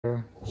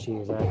She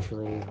is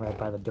actually right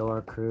by the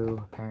door. Crew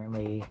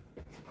apparently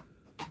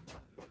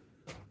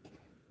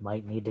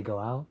might need to go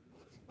out.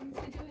 What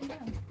is he doing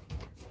now?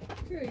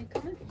 Crew, are you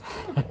coming?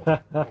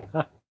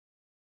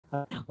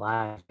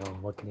 Live. So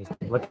what can you say?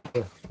 What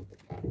can you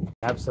do?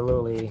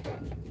 Absolutely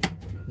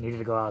needed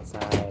to go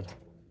outside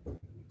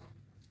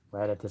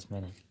right at this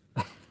minute.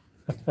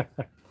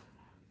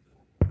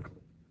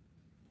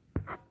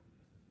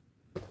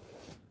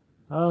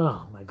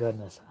 Oh my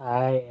goodness.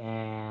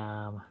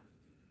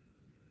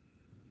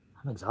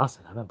 I'm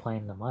exhausted. I've been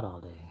playing in the mud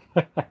all day.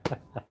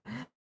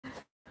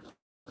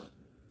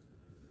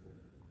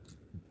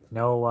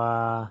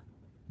 No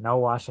no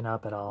washing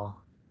up at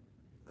all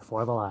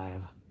before the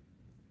live.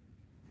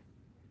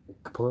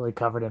 Completely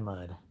covered in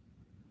mud.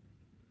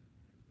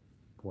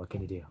 What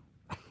can you do?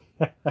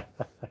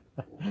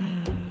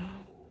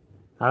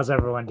 How's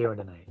everyone doing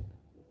tonight?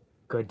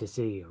 Good to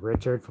see you.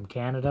 Richard from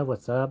Canada,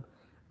 what's up?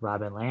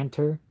 Robin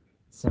Lanter,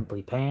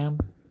 Simply Pam,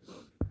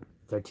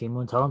 13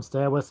 Moons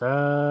Homestead, what's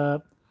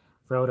up?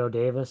 Frodo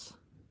Davis.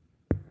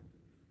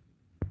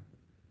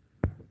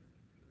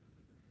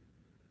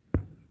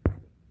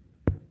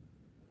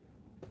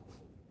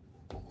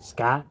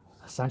 Scott,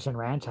 Ascension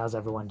Ranch, how's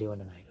everyone doing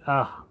tonight?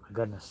 Oh, my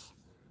goodness.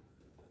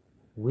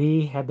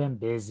 We have been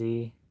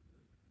busy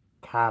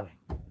cobbing.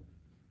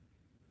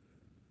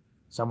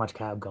 So much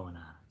cob going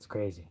on. It's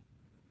crazy.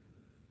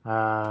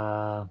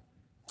 Man,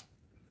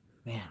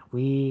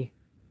 we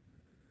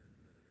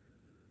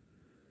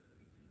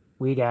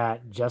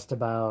got just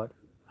about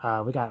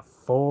we got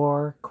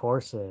 4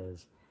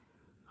 courses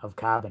of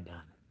cobbing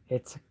done.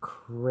 It's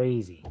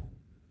crazy.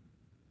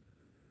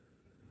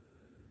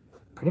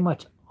 Pretty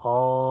much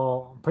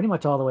all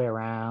the way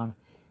around.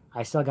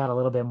 I still got a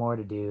little bit more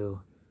to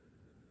do.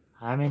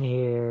 I'm in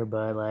here,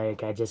 but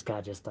like I just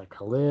got like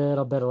a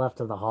little bit left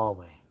of the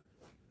hallway.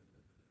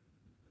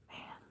 Man,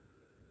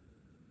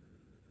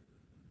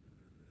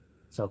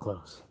 so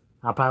close.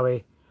 I'll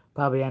probably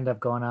end up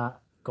going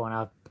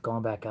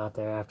back out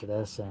there after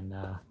this and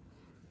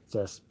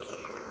just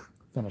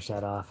finish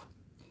that off.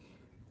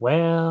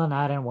 Well,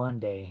 not in one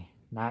day.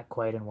 Not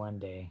quite in one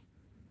day.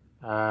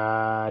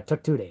 It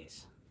took 2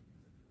 days.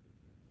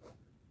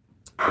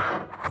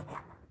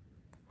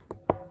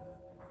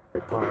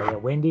 Probably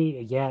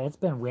windy. Yeah, it's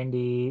been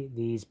windy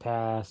these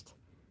past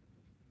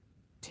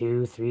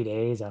 2-3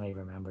 days. I don't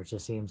even remember. It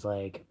just seems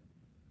like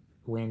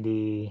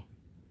windy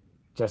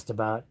just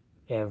about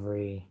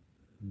every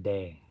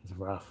day. It's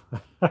rough.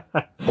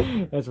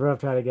 It's rough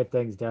trying to get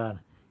things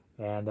done.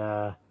 And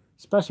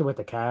especially with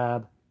the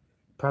cob,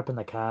 prepping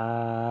the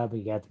cob,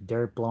 you got the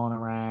dirt blowing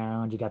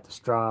around, you got the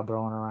straw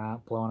blowing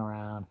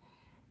around.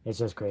 It's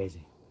just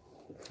crazy.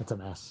 It's a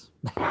mess.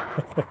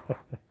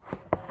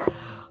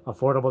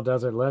 Affordable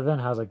Desert Living,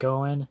 how's it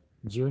going?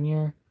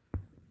 Junior,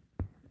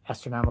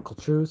 Astronomical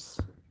Truths.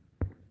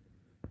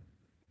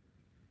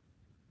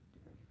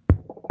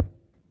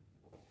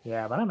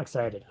 Yeah, but I'm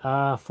excited.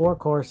 4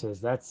 courses,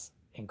 that's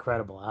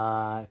incredible.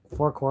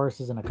 4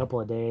 courses in a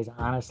couple of days.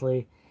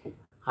 Honestly,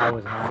 I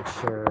was not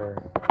sure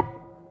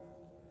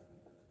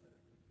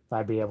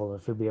if we'd be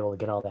able to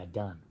get all that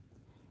done.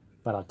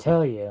 But I'll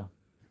tell you,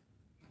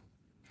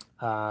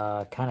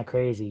 kind of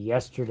crazy.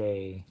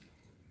 Yesterday,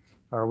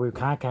 or we were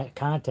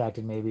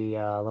contacted maybe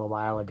a little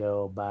while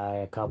ago by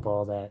a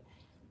couple that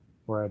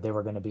they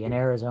were going to be in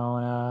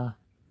Arizona,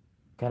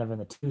 kind of in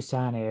the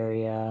Tucson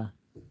area.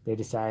 They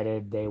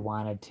decided they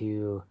wanted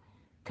to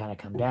kind of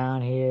come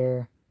down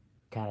here,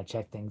 kind of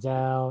check things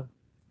out,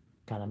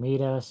 kind of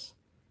meet us.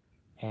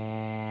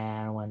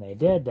 And when they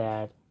did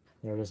that,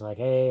 they were just like,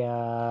 hey,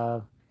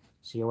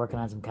 so you're working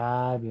on some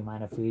cob, you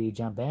mind if we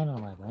jump in? And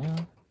I'm like,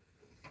 well,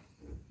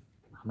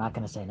 I'm not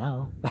going to say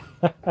no.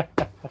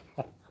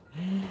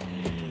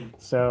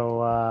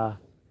 So,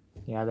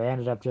 yeah, they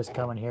ended up just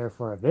coming here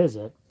for a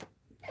visit.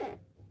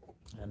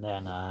 And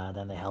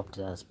then they helped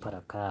us put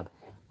up cob,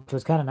 which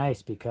was kind of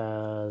nice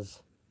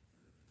because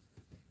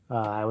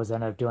I was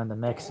ended up doing the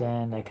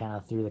mixing. They kind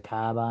of threw the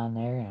cob on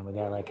there, and we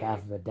got like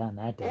half of it done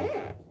that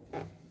day.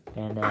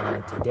 And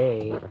then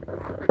today,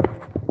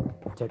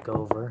 took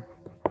over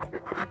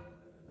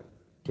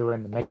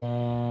doing the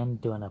mixing,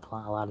 doing a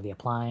lot of the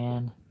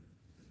applying.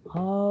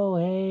 Oh,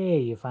 hey,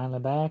 you finally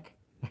back?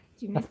 Did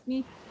you miss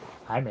me?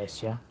 I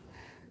missed you.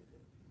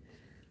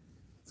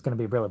 It's going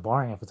to be really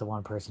boring if it's a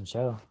one-person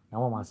show. No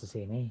one wants to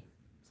see me.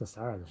 It's the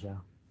star of the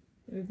show.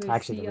 Everybody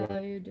Actually, see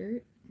all your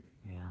dirt?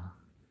 Yeah.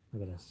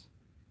 Look at this.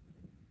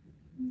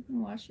 You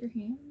can wash your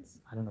hands.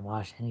 I didn't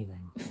wash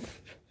anything.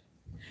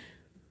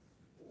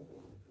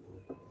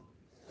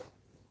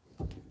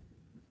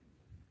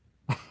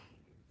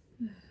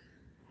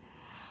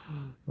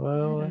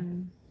 Well,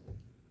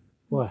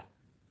 what?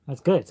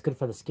 That's good. It's good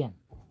for the skin.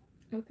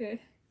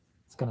 Okay.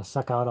 It's gonna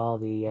suck out all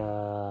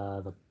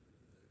the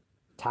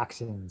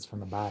toxins from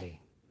the body,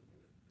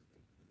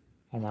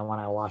 and then when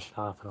I wash it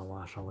off, it'll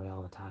wash away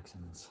all the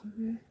toxins.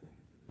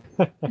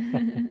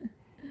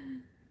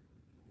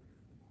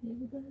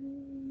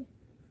 Everybody.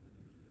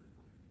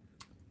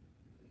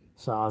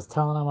 So I was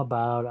telling them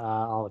about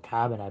all the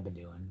cobbing I've been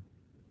doing,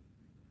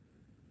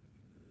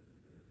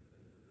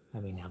 I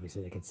mean,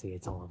 obviously they can see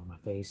it's all over my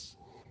face.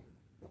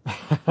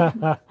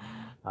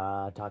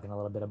 Talking a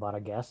little bit about our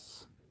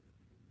guests.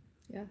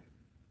 Yeah.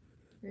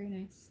 Very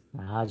nice.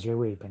 How's your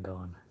week been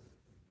going?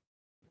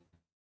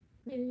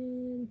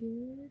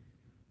 Good.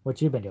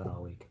 What you been doing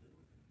all week?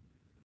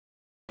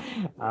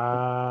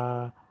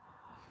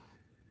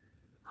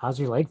 How's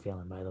your leg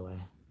feeling, by the way?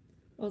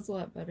 Well, it's a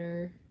lot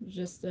better.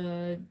 Just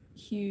a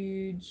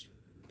huge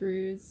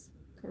bruise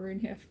covering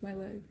half my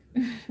leg.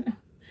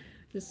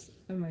 Just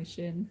on my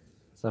shin.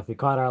 So if you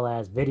caught our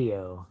last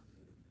video,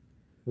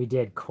 we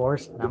did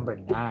course number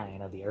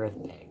 9 of the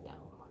Earthbag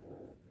now.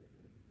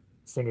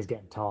 This thing is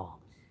getting tall.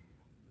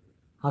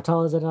 How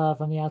tall is it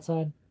from the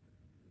outside?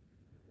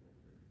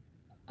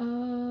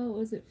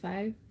 Was it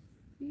 5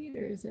 feet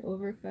or is it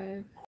over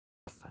 5?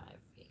 5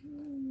 feet.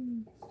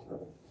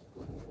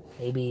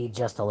 Maybe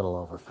just a little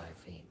over 5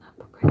 feet.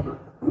 Not pretty.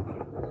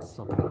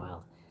 Still pretty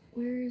wild.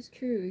 Where's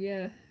Crew?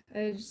 Yeah.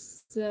 I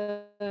just,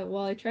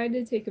 well, I tried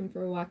to take him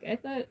for a walk. I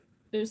thought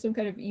there's some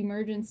kind of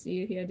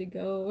emergency. He had to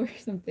go or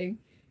something.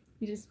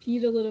 He just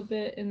peed a little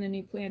bit and then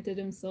he planted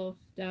himself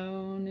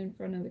down in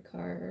front of the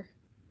car.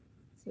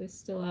 So he's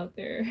still out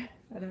there.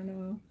 I don't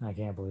know. I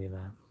can't believe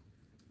that.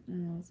 I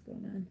don't know what's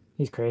going on.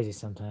 He's crazy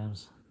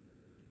sometimes.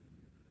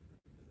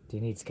 Do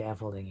you need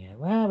scaffolding yet?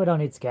 Well, we don't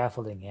need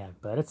scaffolding yet,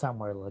 but it's something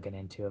we're looking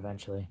into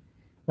eventually.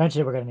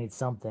 Eventually, we're going to need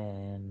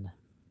something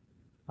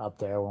up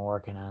there when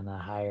working on the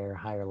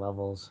higher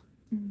levels.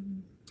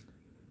 Mm-hmm.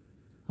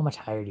 How much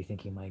higher do you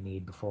think you might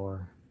need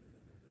before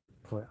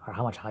or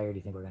how much higher do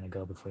you think we're going to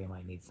go before you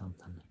might need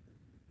something?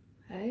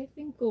 I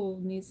think we'll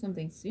need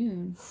something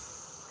soon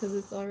because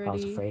it's already. I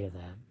was afraid of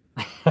that.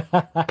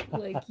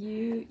 Like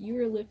you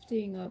were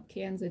lifting up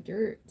cans of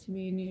dirt to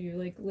me, and you're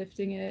like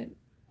lifting it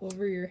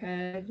over your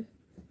head.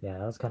 Yeah,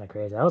 that was kind of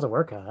crazy. That was a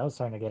workout. I was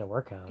starting to get a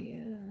workout.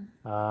 Yeah.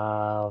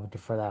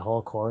 For that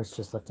whole course,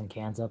 just lifting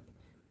cans up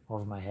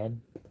over my head.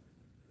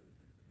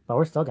 But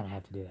we're still gonna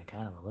have to do that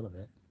kind of a little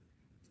bit.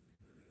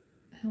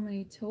 How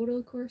many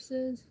total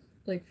courses?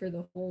 Like for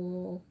the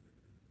whole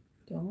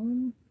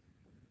dome?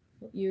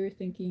 You were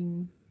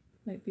thinking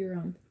might be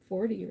around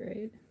 40,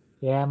 right?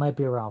 Yeah, it might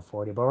be around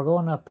 40, but we're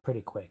going up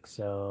pretty quick,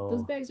 so...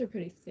 Those bags are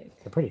pretty thick.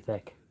 They're pretty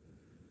thick.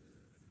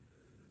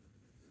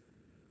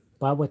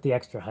 But with the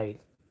extra height,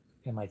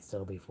 it might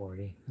still be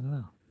 40. I don't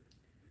know.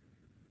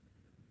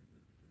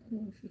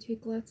 Oh, if you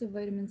take lots of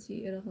vitamin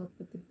C, it'll help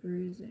with the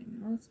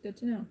bruising. Oh, that's good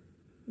to know.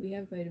 We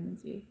have vitamin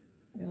C.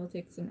 Maybe I'll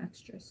take some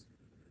extras.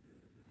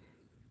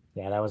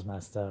 Yeah, that was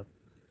messed up.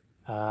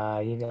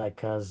 You like,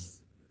 cause...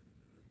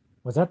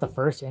 Was that the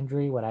first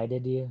injury, what I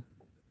did to you?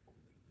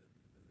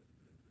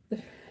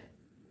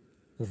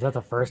 Is that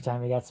the first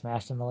time you got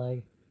smashed in the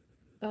leg?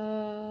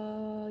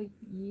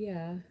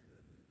 Yeah.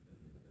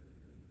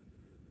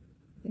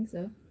 I think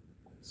so.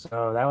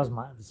 So that was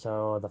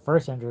so the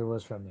first injury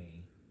was from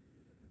me.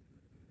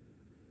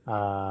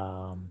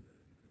 Yeah,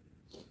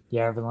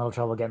 having a little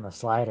trouble getting the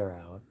slider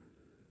out.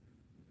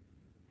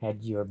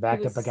 You were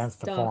backed up against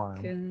the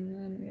form. And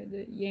then we had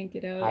to yank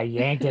it out. I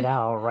yanked it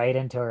out right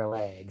into her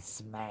leg.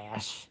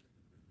 Smash.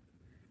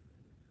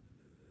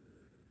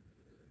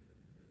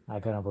 I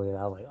couldn't believe it.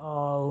 I was like,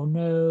 oh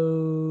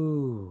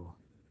no.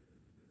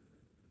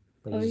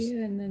 Oh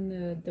yeah, and then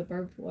the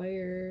barbed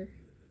wire.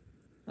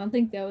 I don't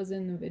think that was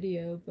in the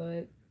video,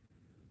 but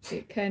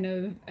it kind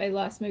of, I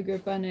lost my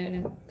grip on it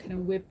and it kind of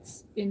whipped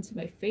into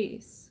my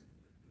face.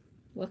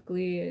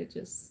 Luckily, it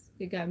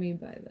got me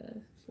by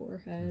the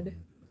forehead,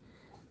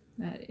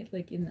 not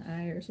like in the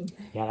eye or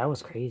something. Yeah, that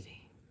was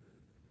crazy.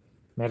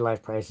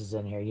 Midlife Prices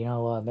in here. You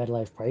know,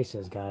 Midlife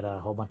Prices got a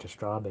whole bunch of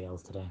straw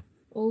bales today.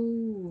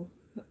 Oh,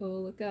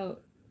 look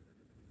out.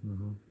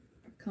 Mm-hmm.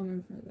 We're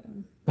coming for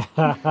them.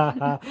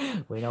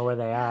 We know where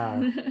they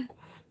are.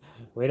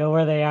 We know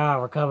where they are.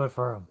 We're coming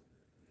for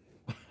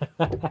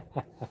them.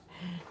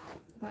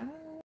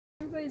 Wow,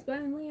 everybody's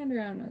buying land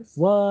around us.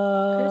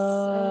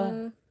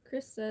 What?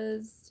 Chris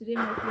says, today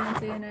my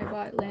fiance and I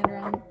bought land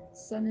around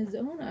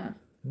Sunizona.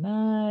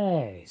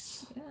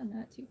 Nice. Yeah,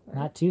 not too far.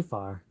 Not too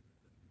far.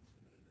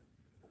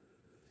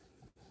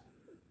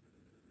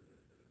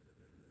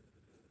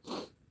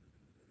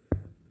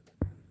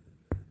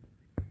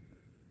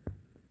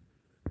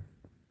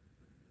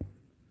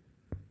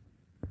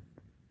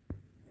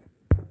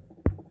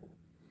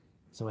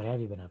 So what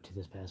have you been up to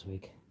this past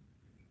week?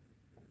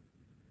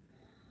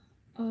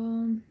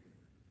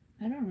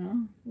 I don't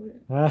know.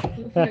 What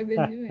have I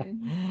been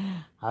doing?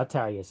 I'll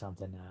tell you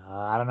something.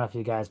 I don't know if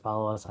you guys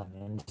follow us on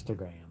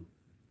Instagram,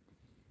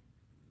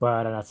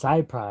 but a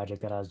side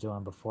project that I was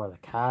doing before the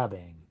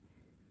cobbing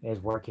is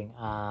working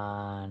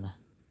on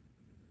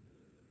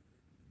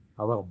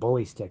a little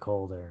bully stick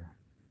holder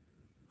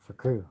for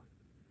crew.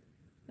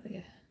 Oh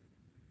yeah.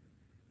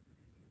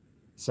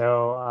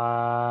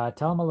 So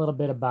tell them a little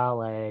bit about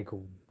like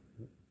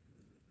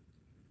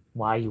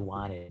why you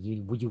want it.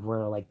 You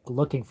were like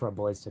looking for a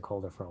bully stick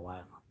holder for a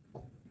while.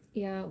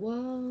 Yeah,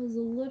 well, I was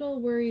a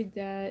little worried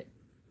that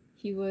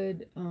he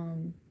would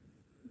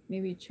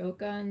maybe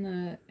choke on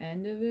the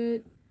end of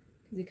it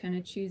because he kind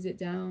of chews it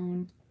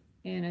down,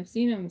 and I've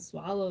seen him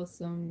swallow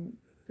some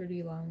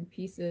pretty long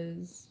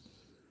pieces,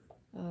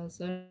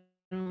 so I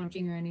don't want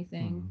to or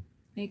anything. Mm-hmm.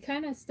 He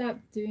kind of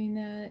stopped doing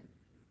that.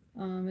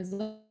 As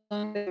long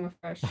as I'm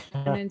fresh,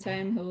 and in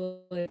time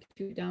he'll like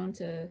shoot down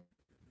to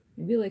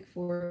maybe like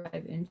 4 or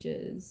 5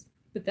 inches.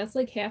 But that's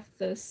like half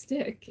the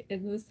stick,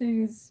 and those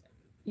things,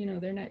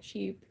 they're not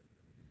cheap.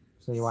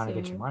 So you want to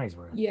get your money's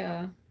worth.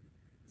 Yeah.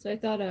 So I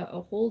thought a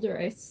holder.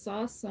 I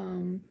saw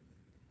some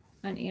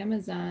on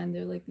Amazon.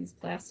 They're like these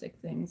plastic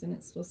things, and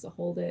it's supposed to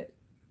hold it,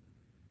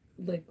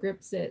 like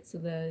grips it so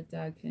the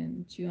dog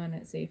can chew on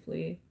it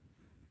safely.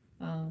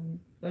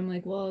 But I'm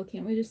like, well,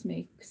 can't we just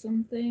make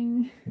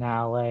something?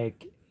 Now,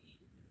 like,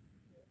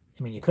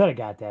 I mean, you could have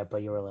got that,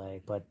 but you were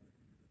like, but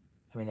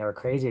I mean, they were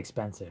crazy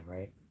expensive,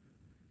 right?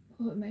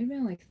 Well, it might have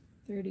been like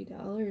 $30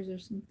 or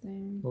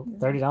something. Well,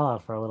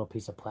 $30 for a little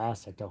piece of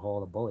plastic to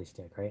hold a bully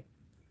stick, right?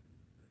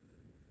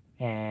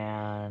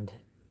 And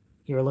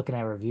you were looking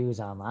at reviews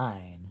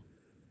online.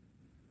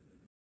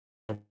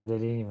 They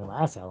didn't even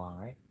last that long,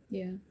 right?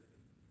 Yeah.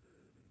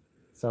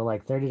 So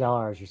like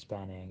 $30 you're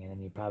spending, and then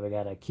you probably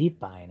got to keep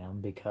buying them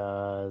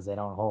because they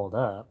don't hold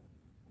up.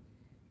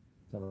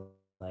 So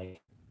like,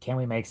 can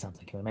we make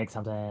something? Can we make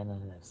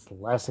something that's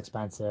less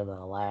expensive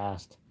that'll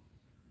last?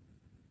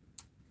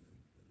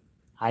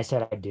 I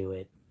said I'd do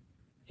it.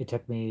 It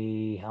took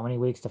me how many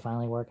weeks to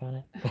finally work on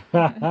it?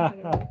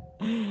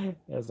 It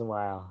was a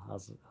while. I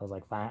was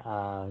like, fine.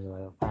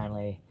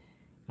 Finally,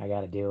 I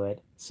got to do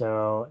it.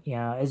 So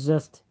it's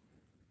just,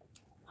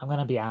 I'm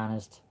gonna be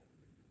honest.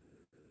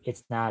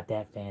 It's not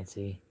that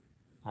fancy.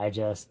 I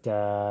just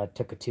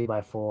took a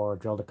 2x4,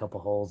 drilled a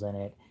couple holes in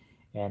it,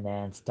 and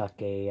then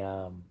stuck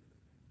a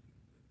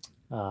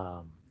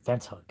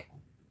fence hook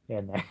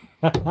in there.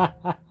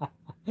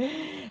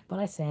 But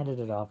I sanded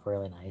it off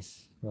really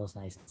nice, real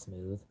nice and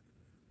smooth.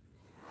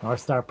 North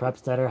Star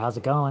Prepstetter, how's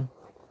it going?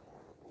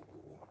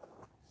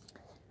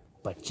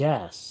 But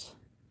Jess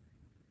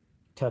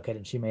took it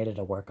and she made it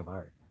a work of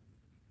art.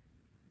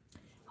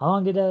 How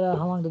long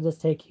did this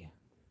take you?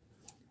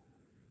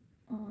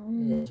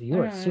 You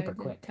were super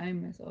quick.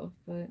 Time myself,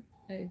 but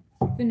I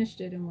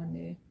finished it in one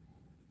day.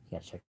 You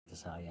gotta check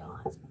this out, y'all.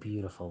 It's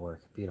beautiful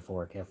work. Beautiful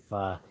work. If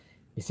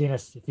you've seen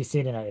us,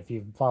 if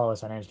you follow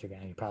us on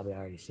Instagram, you've probably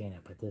already seen it.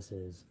 But this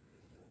is.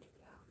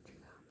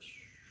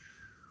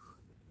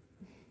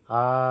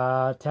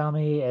 Tell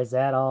me, is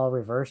that all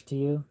reversed to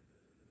you?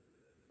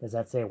 Does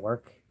that say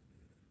work?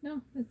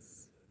 No,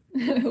 it's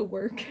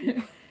work.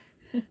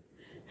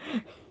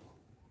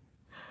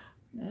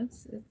 No,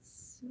 it's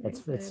I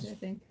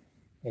think.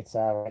 It's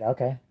right.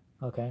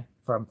 Okay.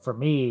 For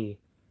me,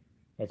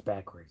 it's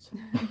backwards.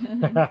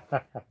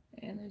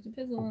 And there's a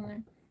pizzle in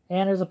there.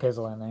 And there's a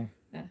pizzle in there.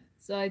 Yeah.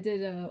 So I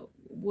did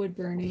wood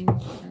burning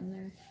on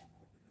there.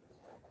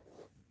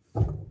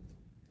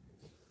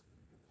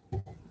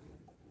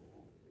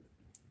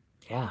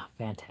 Yeah,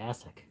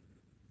 fantastic.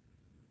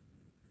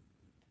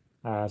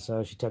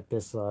 So she took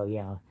this,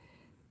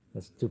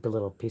 this stupid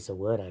little piece of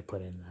wood I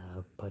put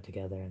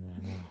together, and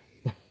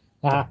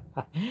then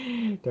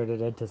turned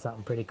it into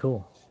something pretty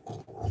cool.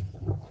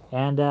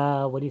 And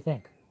what do you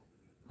think?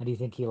 How do you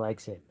think he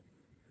likes it?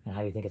 And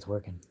how do you think it's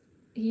working?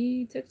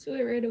 He took to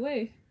it right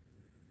away,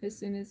 as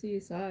soon as he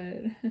saw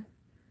it,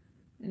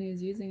 and he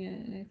was using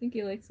it, and I think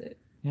he likes it.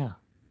 Yeah.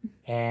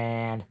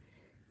 And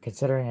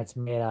considering it's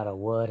made out of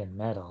wood and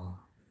metal,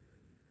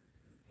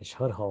 it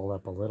should hold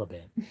up a little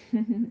bit.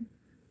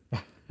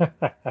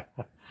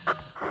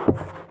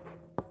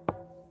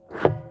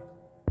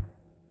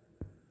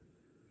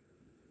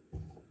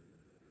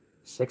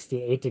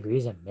 68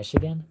 degrees in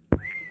Michigan?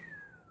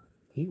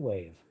 Heat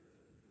wave.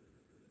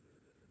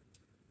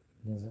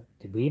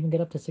 Did we even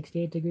get up to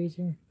 68 degrees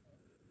here?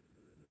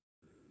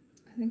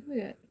 I think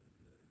we got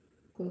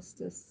close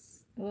to,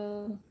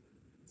 well,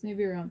 it's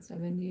maybe around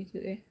 70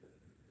 today.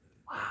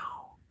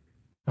 Wow.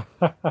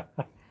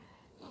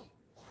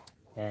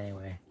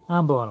 Anyway,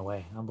 I'm blown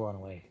away.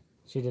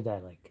 She did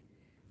that like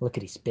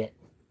lickety spit.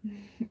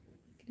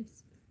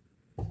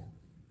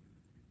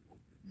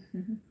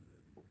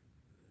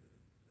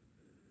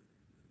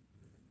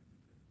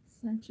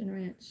 Sunshine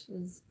Ranch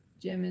says,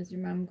 Jim, is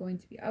your mom going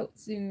to be out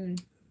soon?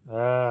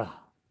 No,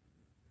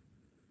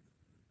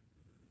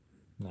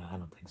 I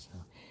don't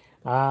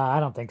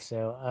think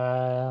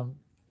so.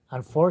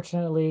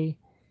 Unfortunately,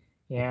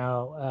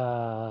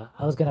 I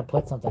was gonna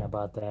put something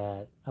about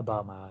that,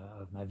 about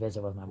my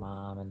visit with my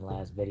mom in the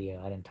last video.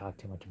 I didn't talk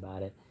too much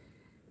about it,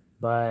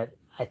 but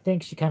I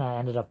think she kind of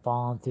ended up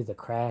falling through the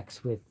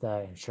cracks with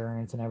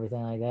insurance and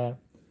everything like that.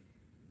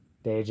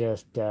 They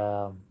just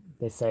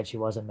they said she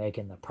wasn't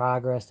making the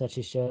progress that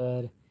she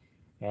should,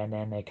 and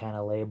then they kind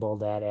of labeled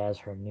that as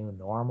her new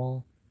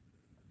normal,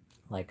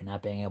 like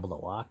not being able to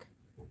walk.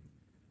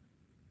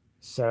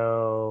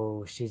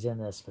 So she's in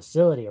this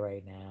facility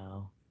right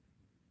now,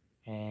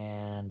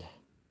 and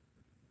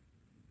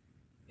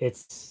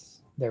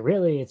they're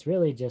really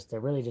just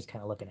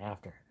kind of looking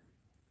after her.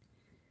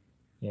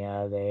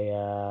 Yeah,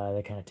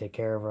 they kind of take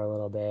care of her a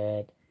little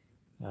bit.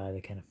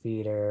 They kind of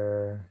feed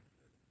her.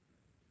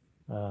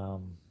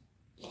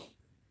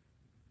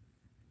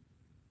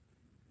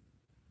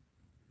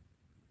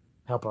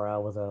 help her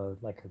out with her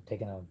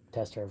taking a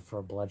tester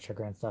for blood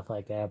sugar and stuff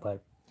like that.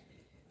 But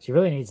she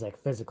really needs like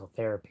physical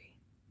therapy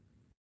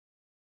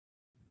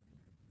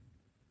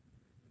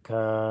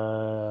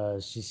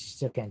because she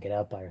still can't get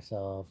up by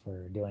herself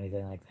or do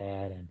anything like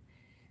that. And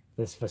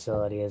this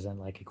facility isn't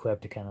like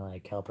equipped to kind of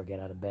like help her get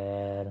out of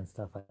bed and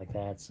stuff like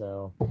that.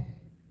 So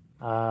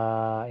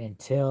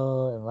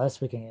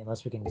unless we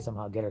can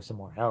somehow get her some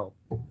more help,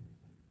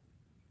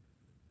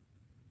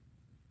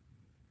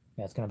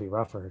 yeah, it's gonna be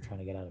rough for her trying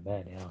to get out of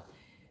bed.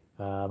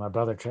 My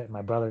brother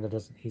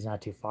doesn't. He's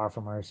not too far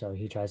from her, so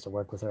he tries to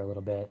work with her a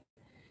little bit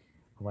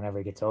whenever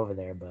he gets over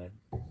there. But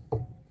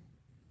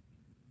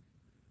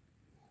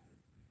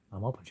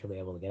I'm hoping she'll be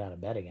able to get out of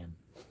bed again.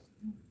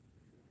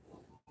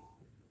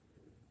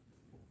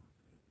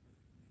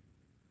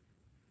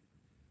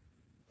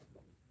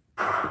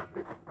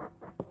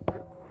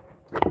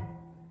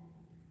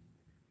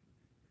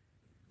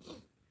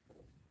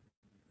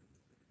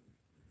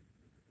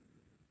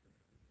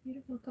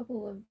 Beautiful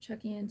couple of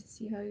checking in to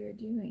see how you're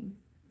doing.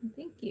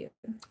 Thank you.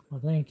 Well,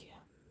 thank you.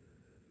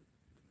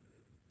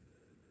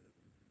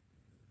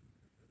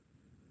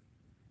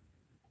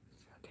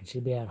 Can she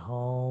be at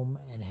home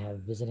and have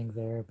visiting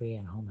therapy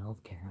and home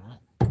health care?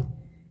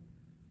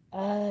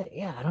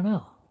 Yeah, I don't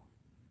know.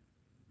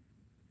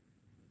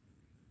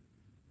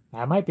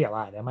 That might be a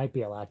lot. That might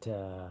be a lot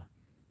to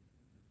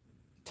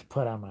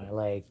put on my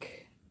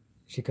like.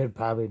 She could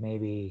probably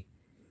maybe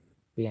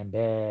be in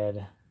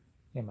bed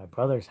in my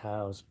brother's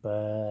house,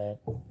 but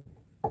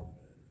I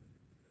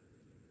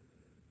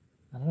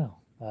don't know.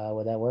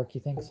 Would that work?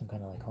 You think some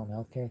kind of like home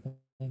health care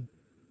thing?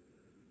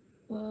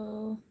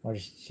 Well, or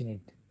does she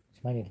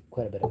might need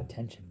quite a bit of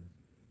attention.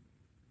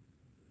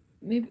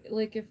 Maybe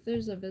like if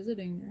there's a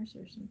visiting nurse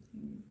or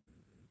something,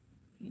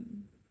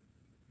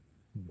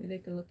 maybe they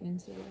could look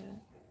into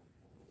that.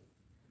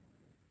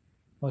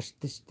 Well,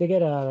 they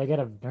get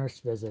a nurse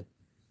visit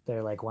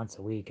there like once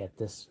a week at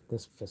this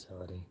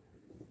facility.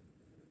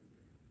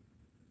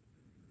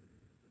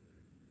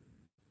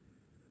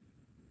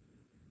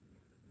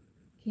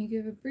 Can you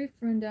give a brief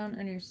rundown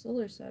on your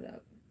solar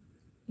setup?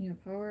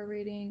 Power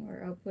rating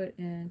or output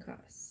and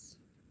costs.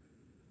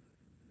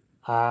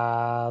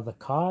 The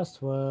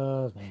cost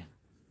was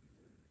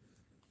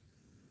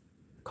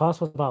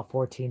about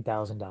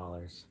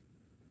 $14,000.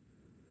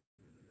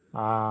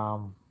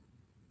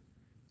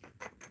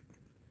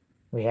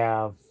 We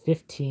have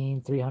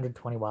 15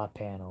 320-watt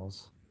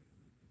panels.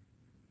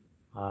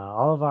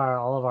 All of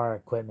our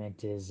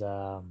equipment is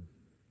oh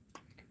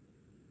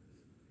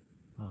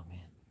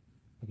man,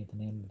 forget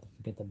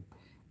the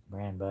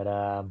brand,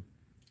 but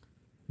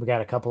we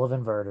got a couple of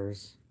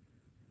inverters.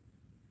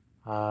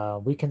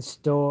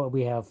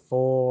 We have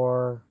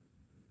 4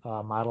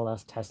 Model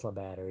S Tesla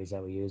batteries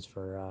that we use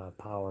for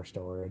power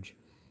storage,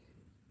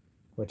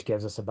 which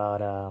gives us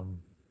about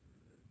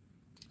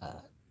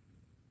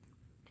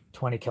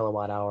 20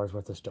 kilowatt hours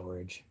worth of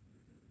storage.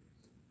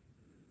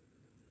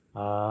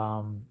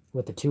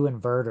 With the 2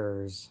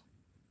 inverters,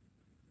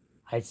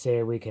 I'd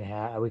say we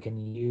can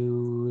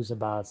use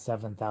about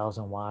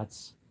 7,000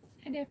 watts.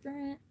 Hi,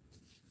 different.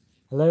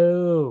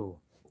 Hello,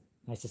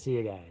 nice to see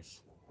you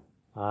guys.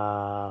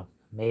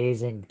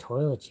 Amazing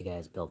toilet you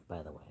guys built,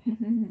 by the way.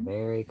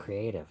 Very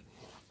creative.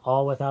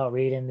 All without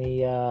reading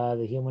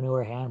the human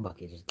manure handbook.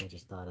 They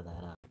just thought of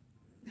that up.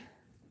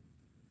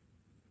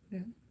 Yeah.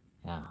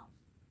 Yeah.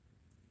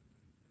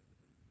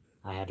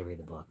 I had to read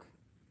the book.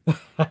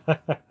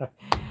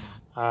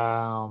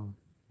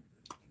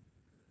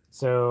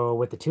 So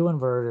with the 2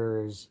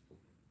 inverters,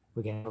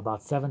 we can have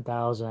about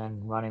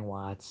 7,000 running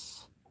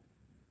watts,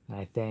 and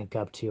I think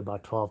up to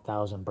about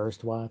 12,000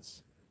 burst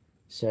watts.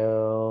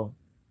 So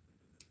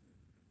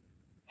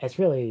it's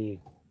really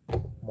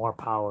more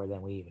power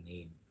than we even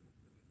need.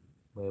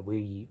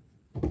 We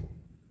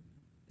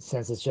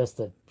since it just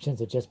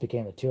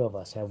became the 2 of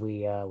us, have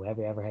we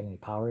ever had any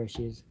power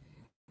issues?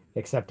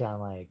 Except on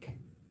like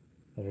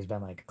there's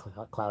been like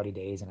cloudy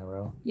days in a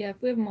row. Yeah,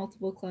 if we have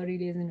multiple cloudy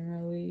days in a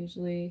row, we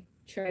usually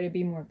try to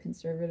be more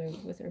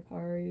conservative with our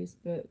power use,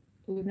 but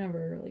we've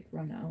never like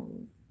run out.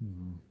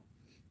 Mm-hmm.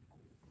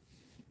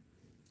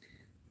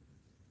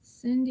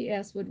 Cindy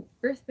asked, would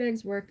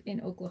Earthbags work in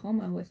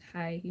Oklahoma with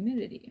high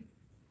humidity?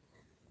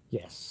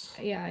 Yes.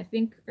 Yeah, I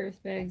think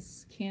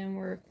Earthbags can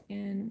work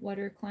in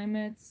wetter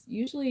climates.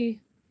 Usually,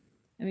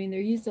 they're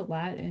used a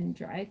lot in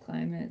dry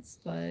climates,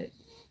 but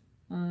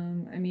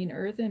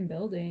earthen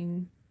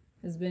building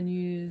has been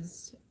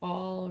used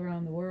all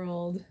around the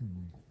world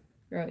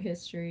throughout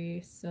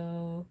history.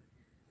 So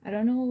I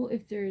don't know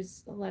if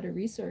there's a lot of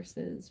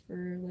resources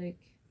for like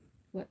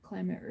wet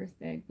climate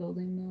Earthbag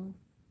building though.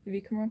 Have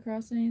you come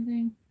across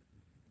anything?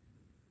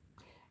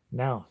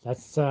 No,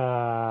 that's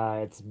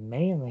it's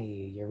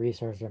mainly your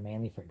resources are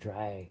mainly for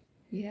dry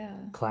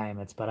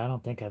climates, but I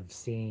don't think I've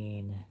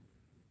seen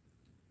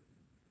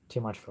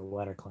too much for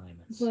wetter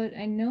climates. But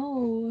I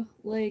know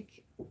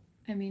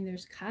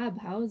there's cob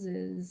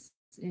houses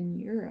in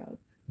Europe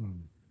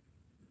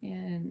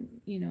and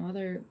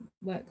other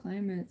wet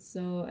climates,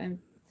 so I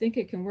think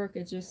it can work.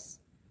 It just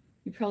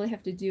you probably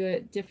have to do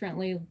it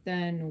differently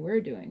than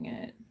we're doing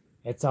it.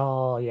 It's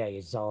all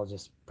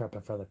just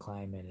prepping for the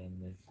climate,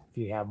 and if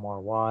you have more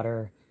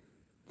water,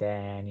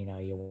 then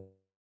you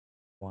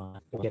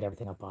want to get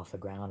everything up off the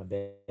ground a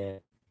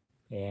bit,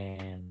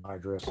 and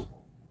large roofs.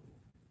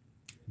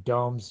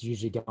 Domes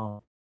usually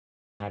don't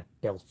not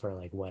built for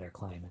like wetter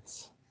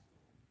climates,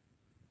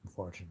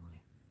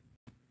 unfortunately.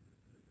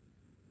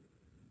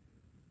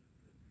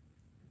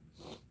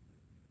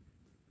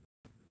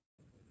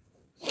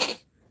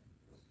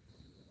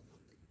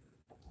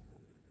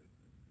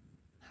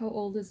 How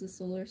old is the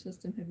solar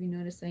system? Have you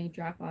noticed any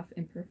drop off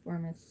in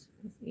performance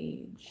with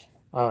age?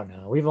 Oh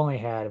no, we've only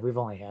had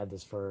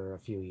this for a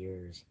few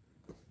years,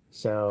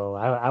 so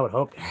I would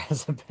hope there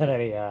hasn't been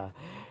any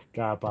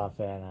drop off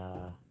in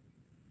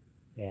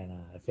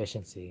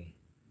efficiency.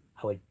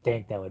 I would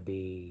think that would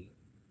be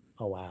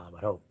a while. I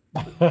would hope,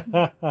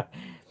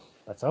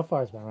 but so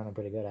far it's been running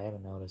pretty good. I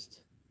haven't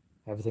noticed.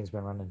 Everything's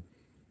been running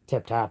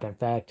tip top. In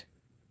fact,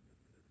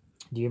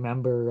 do you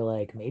remember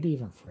like maybe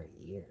even for a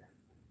year?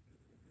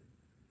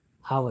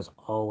 I was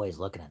always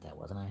looking at that,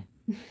 wasn't I?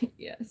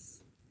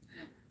 Yes.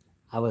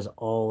 I was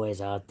always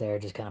out there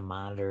just kind of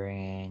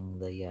monitoring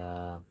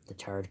the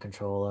charge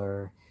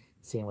controller,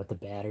 seeing what the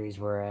batteries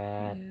were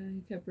at. Yeah,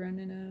 you kept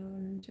running out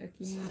and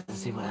checking.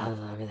 See how's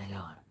everything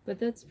going. But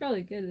that's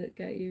probably good. It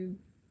got you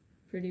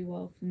pretty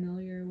well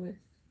familiar with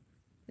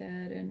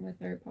that and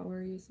with our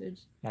power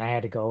usage. And I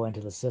had to go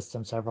into the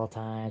system several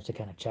times to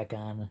kind of check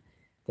on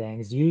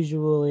things.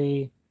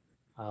 Usually,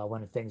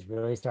 when things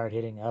really start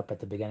hitting up at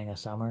the beginning of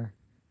summer,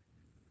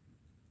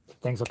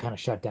 things will kind of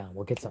shut down.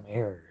 We'll get some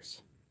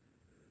errors.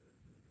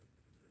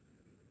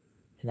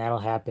 And that'll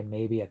happen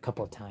maybe a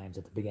couple of times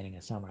at the beginning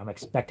of summer. I'm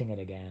expecting it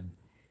again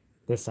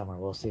this summer.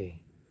 We'll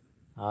see.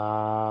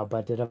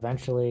 But it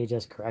eventually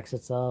just corrects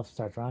itself,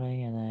 starts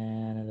running, and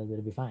then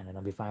it'll be fine.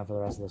 It'll be fine for the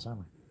rest of the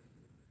summer.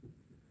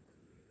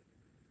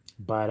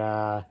 But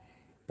I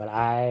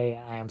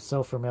am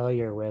so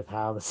familiar with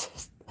how the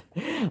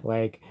system,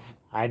 like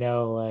I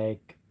know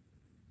like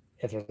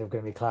if there's going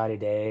to be cloudy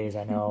days,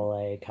 I know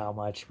like how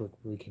much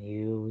we can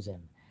use,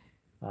 and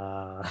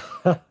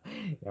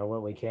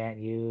what we can't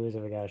use,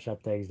 if we got to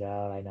shut things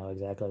down. I know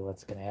exactly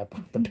what's going to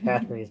happen with the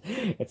batteries.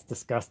 It's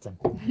disgusting.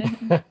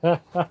 Oh,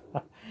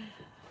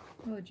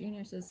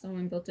 Junior says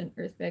someone built an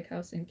Earthbag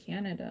house in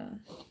Canada.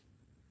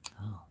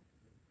 Oh.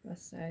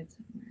 West side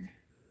somewhere.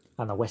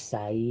 On the west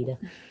side.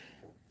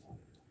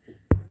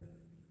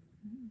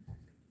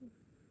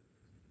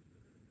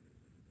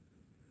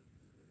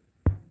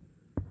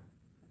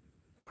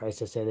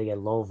 Prices say they get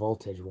low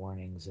voltage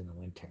warnings in the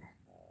winter.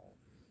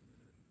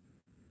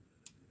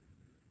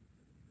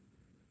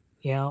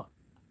 I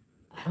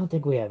don't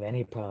think we have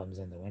any problems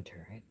in the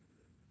winter, right?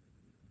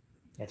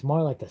 It's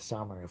more like the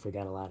summer if we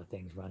got a lot of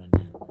things running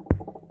in.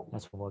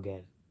 That's when we'll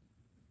get.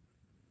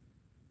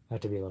 Have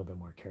to be a little bit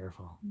more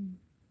careful.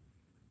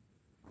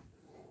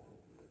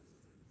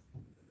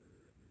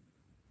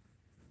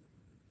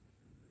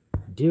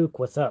 Duke,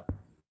 what's up?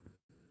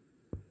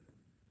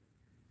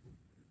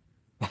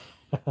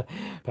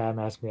 Pam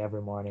asks me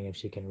every morning if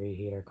she can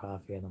reheat her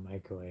coffee in the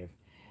microwave.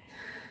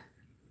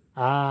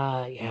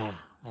 Yeah.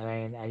 I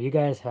mean, you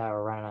guys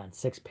are running on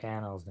 6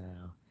 panels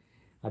now.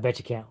 I bet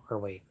you can't. Or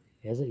wait,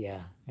 is it?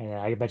 Yeah. And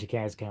I bet you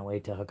guys can't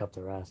wait to hook up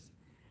the rest.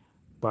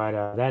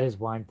 But that is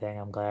one thing.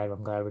 I'm glad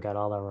we got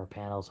all of our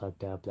panels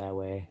hooked up that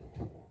way.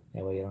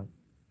 That way you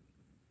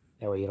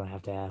don't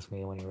have to ask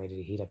me when you're ready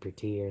to heat up your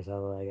tea or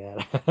something like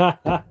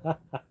that.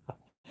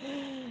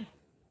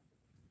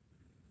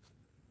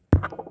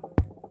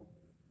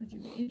 Would you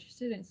be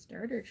interested in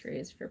starter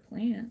trays for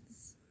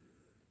plants?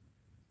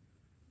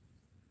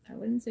 I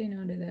wouldn't say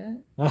no to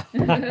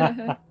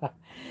that.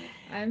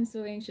 I'm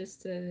so anxious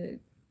to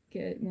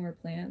get more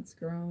plants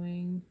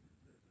growing.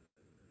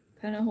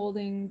 Kind of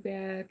holding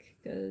back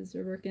because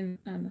we're working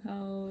on the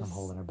house. I'm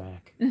holding her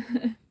back.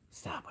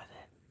 Stop with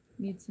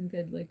it. Need some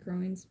good like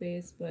growing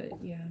space, but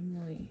yeah, I'm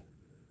really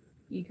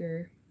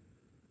eager.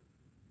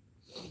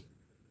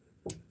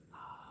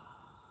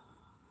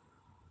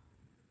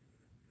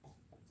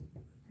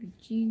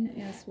 Regina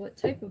asks, what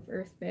type of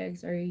earth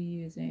bags are you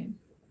using?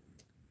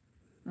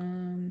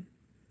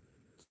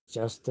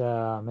 Just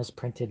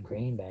misprinted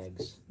grain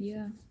bags.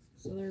 Yeah,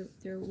 so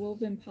they're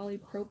woven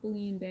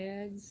polypropylene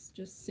bags,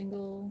 just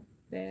single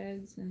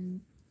bags, and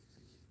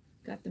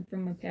got them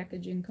from a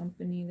packaging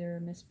company.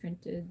 They're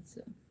misprinted,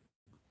 so.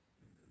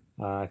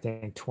 I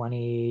think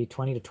 20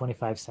 to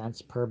 25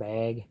 cents per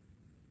bag.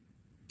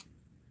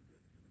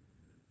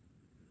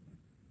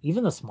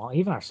 Even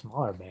our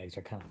smaller bags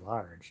are kind of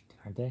large,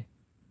 aren't they?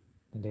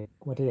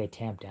 What do they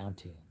tamp down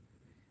to?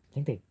 I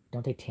think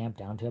they tamp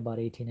down to about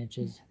 18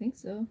 inches. I think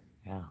so.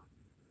 Yeah.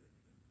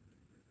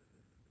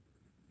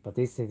 But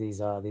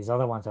these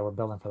other ones that we're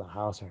building for the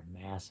house are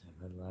massive.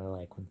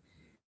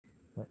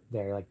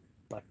 They're like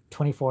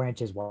 24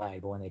 inches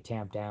wide, but when they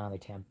tamp down, they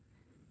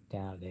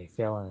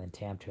fill and then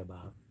tamp to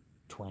about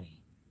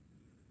 20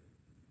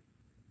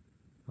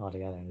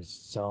 altogether. And there's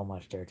so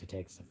much dirt it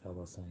takes to fill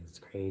those things. It's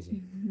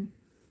crazy.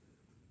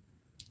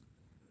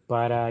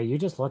 But you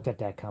just looked at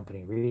that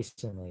company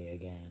recently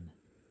again,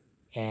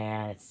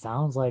 and it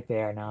sounds like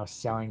they are now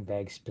selling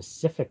bags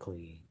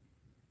specifically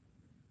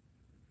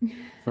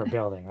for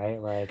building,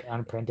 right? Like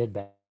unprinted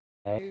bags.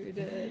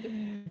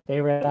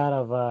 They ran out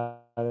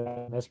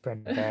of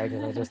misprinted bags,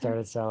 and they just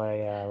started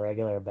selling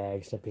regular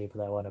bags to people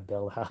that want to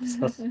build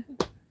houses.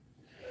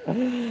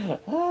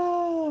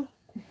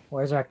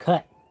 Where's our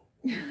cut?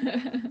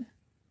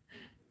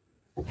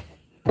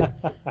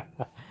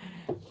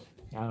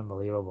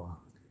 Unbelievable.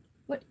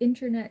 What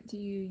internet do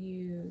you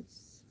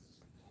use?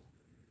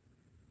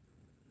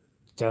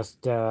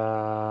 Just Use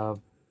our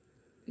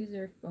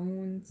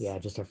phones. Yeah,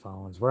 just our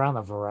phones. We're on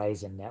the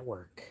Verizon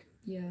network.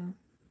 Yeah,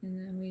 and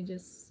then we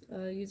just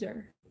use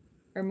our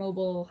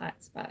mobile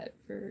hotspot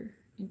for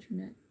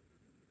internet.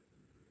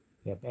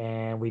 Yep,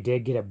 and we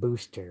did get a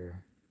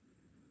booster,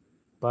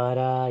 but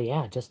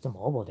yeah, just the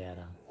mobile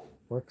data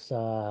works.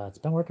 It's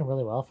been working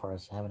really well for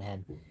us. Haven't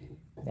had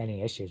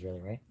any issues really,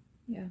 right?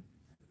 Yeah.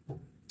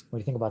 What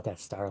do you think about that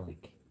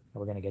Starlink?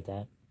 Are we gonna get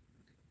that?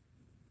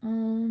 I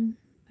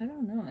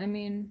don't know. I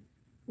mean,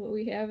 what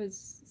we have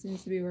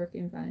seems to be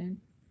working fine.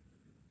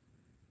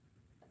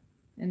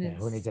 And yeah,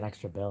 who needs an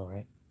extra bill,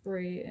 right?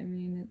 Right. I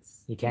mean,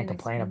 you can't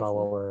complain about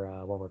what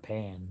we're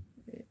paying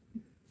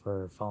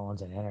for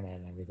phones and internet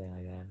and everything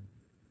like that.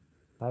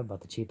 Probably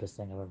about the cheapest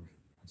thing I've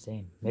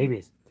seen.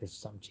 Maybe there's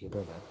something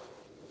cheaper,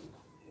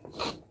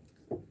 but.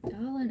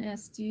 Dallin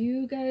asks, do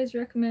you guys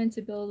recommend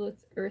to build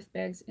with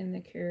Earthbags in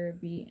the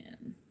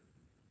Caribbean?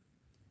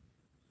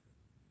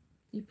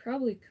 You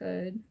probably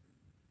could.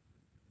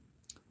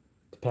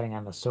 Depending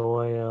on the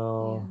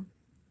soil,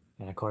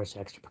 and of course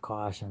extra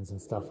precautions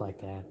and stuff like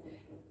that.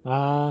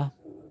 But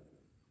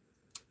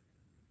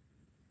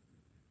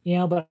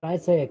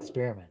I'd say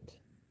experiment.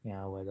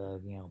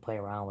 With play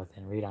around with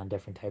and read on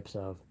different types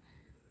of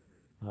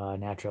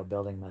natural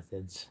building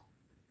methods.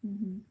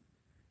 Mm-hmm.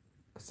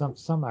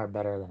 Some are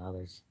better than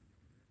others.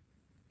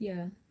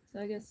 Yeah, so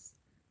I guess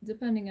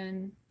depending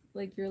on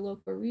like your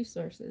local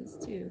resources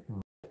too.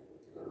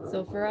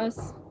 So for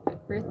us,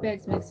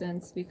 Earthbags make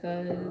sense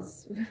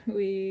because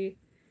we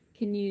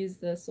can use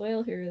the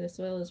soil here. The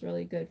soil is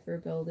really good for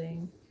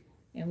building,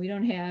 and we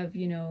don't have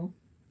a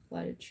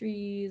lot of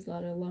trees, a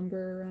lot of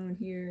lumber around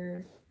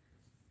here,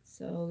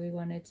 so we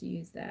wanted to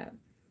use that.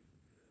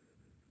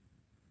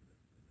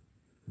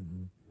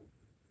 Mm-hmm.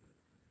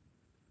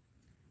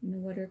 In the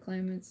wetter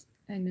climates,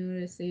 I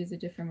noticed they use a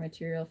different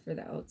material for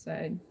the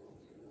outside.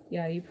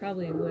 Yeah, you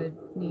probably would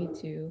need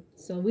to.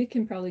 So we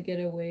can probably get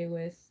away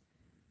with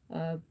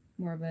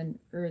more of an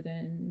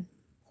earthen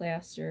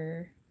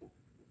plaster.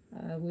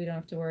 We don't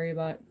have to worry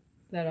about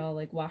that all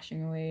like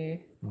washing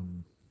away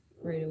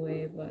right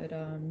away. But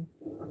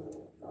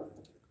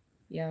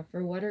yeah,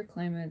 for wetter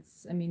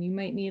climates, I mean, you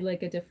might need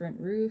like a different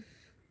roof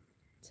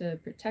to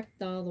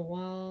protect all the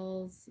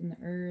walls and the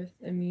earth.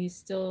 I mean, you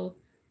still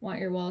want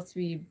your walls to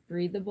be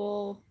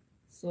breathable,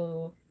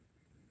 so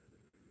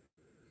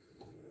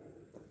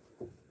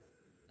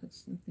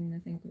that's something to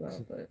think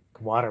about. But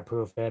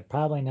waterproof it,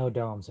 probably no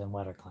domes in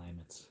wetter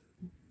climates.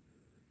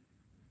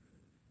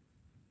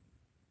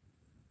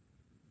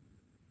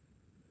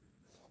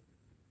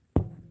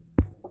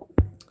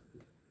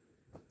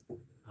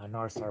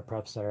 North Star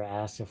Prep Center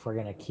asks if we're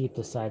going to keep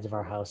the sides of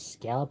our house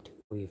scalloped.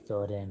 We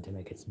fill it in to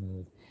make it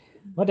smooth.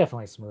 We'll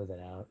definitely smooth it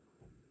out.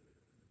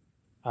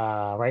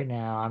 Right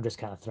now, I'm just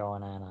kind of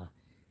throwing on a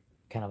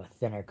kind of a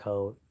thinner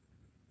coat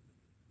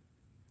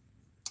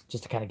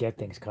just to kind of get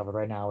things covered.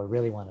 Right now, we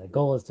really want the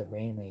goal is to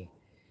mainly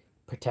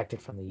protect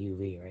it from the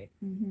UV, right?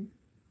 Mm-hmm.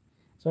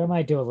 So I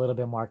might do a little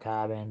bit more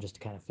carbon just to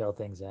kind of fill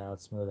things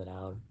out, smooth it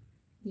out,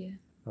 yeah,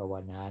 or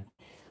whatnot.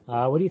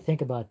 What do you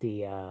think about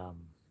the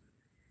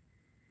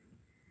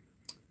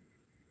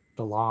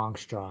long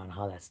straw and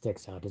how that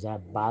sticks out? Does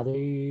that bother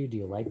you? Do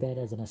you like that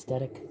as an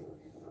aesthetic?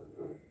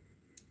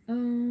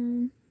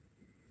 I'm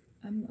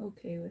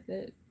okay with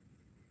it.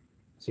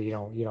 So you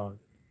don't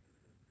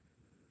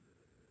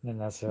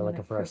necessarily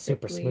looking for a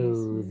super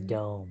smooth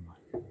dome.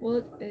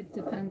 Well, it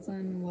depends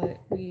on what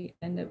we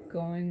end up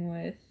going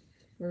with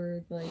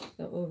for like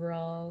the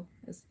overall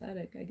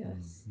aesthetic, I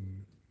guess.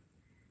 Mm-hmm.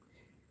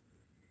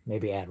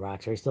 Maybe add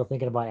rocks. Are you still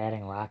thinking about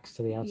adding rocks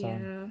to the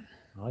outside? Yeah.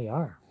 Oh, you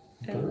are.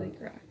 Okay. I like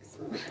rocks.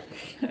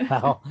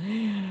 Well,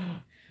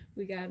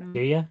 we got them. Do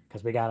you?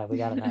 Because we got enough. We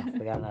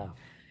got enough.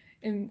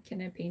 And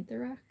can I paint the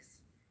rocks?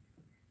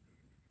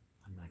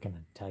 I'm not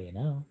gonna tell you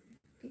no.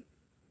 Okay.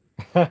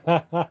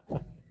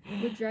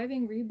 Would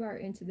driving rebar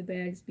into the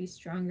bags be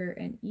stronger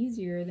and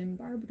easier than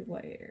barbed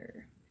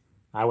wire?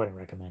 I wouldn't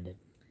recommend it.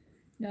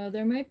 No,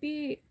 there might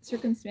be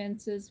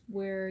circumstances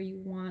where you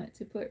want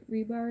to put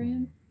rebar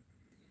in.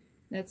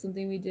 That's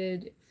something we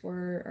did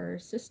for our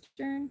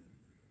cistern.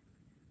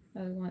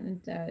 I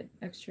wanted that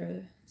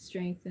extra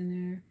strength in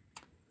there.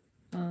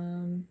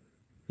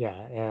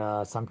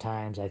 Yeah,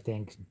 sometimes I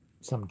think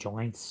some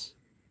joints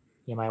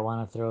you might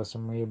want to throw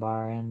some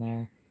rebar in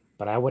there,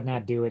 but I would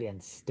not do it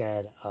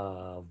instead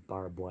of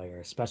barbed wire,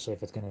 especially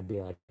if it's going to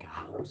be like a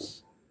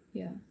house.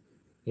 Yeah.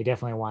 You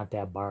definitely want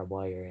that barbed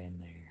wire in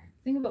there.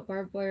 The thing about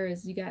barbed wire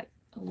is you got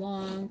a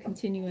long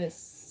continuous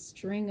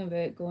string of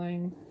it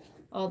going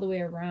all the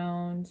way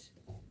around,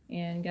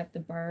 and got the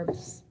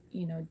barbs,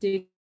 you know,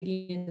 digging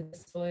into the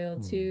soil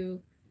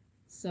too.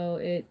 So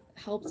it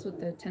helps with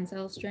the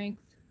tensile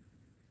strength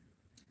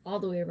all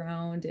the way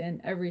around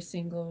and every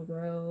single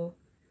row.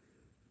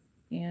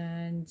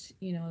 And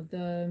you know,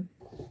 the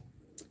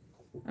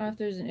I don't know if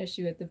there's an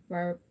issue with the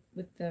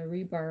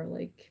rebar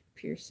like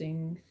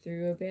piercing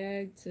through a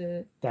bag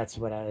to. That's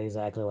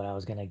exactly what I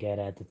was gonna get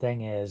at. The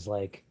thing is,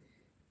 like,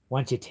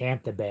 once you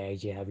tamp the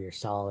bags, you have your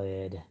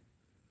solid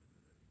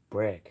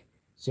brick.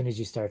 As soon as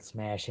you start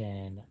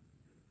smashing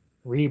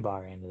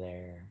rebar into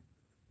there,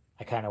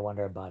 I kind of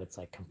wonder about its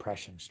like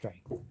compression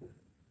strength.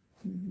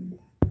 Mm-hmm.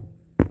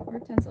 Or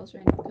tensile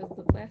strength, because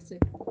the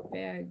plastic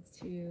bag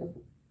too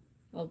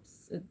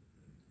helps. It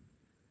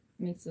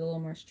makes it a little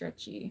more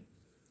stretchy.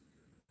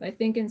 But I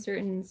think in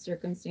certain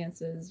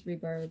circumstances,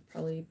 rebar would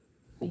probably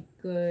be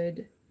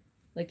good,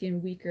 like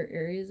in weaker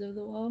areas of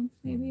the wall,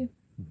 maybe.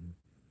 Mm-hmm.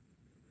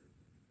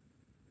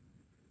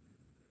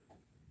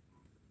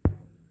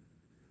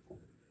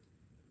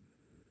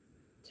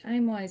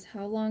 Time-wise,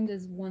 how long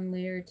does one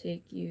layer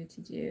take you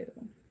to do?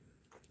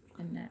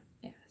 And that,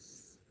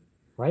 yes.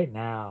 Right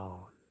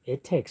now,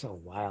 it takes a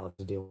while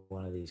to do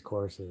one of these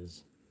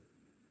courses.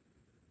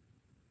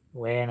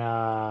 When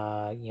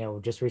you know,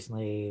 just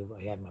recently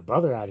I had my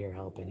brother out here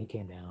helping. He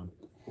came down,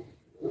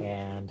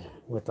 and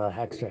with the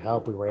extra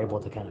help, we were able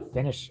to kind of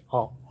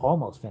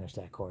almost finish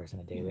that course in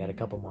a day. We had a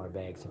couple more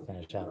bags to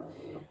finish up.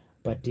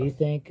 But do you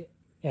think,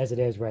 as it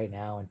is right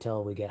now,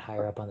 until we get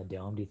higher up on the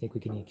dome, do you think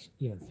we can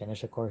even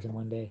finish a course in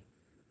one day?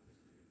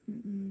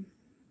 Mm-mm.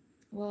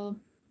 Well,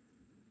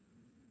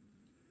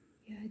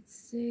 yeah, I'd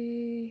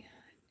say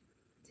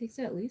it takes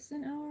at least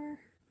an hour.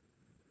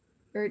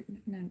 Or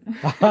no.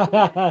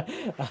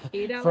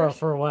 8 hours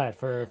for what?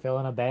 For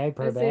filling a bag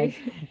per I'd bag?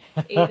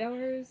 say 8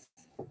 hours.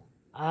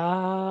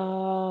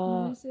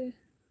 Well,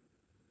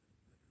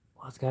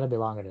 it's got to be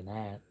longer than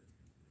that.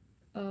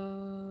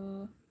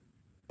 That's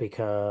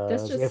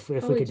Because just if we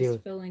probably could just do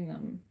filling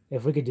them.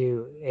 if we could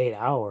do 8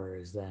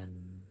 hours,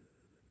 then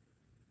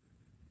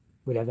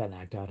we'd have that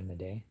knocked out in a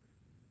day.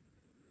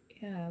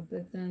 Yeah,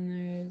 but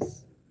then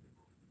there's,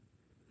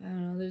 I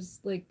don't know, there's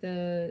like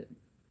the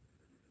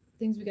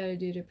things we got to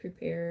do to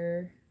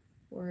prepare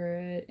for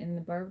it, and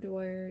the barbed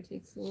wire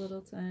takes a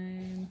little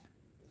time.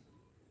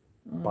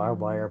 Barbed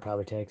wire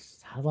probably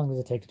takes. How long does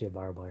it take to do a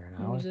barbed wire?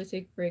 An We hour? usually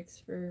take breaks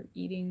for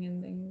eating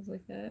and things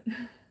like that.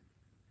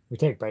 We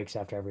take breaks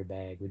after every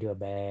bag. We do a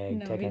bag,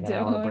 No, take we like an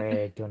hour don't.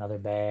 break, do another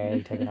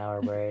bag, take an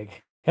hour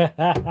break. You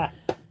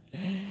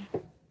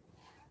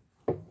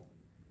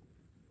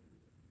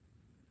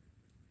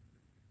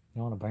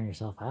don't want to burn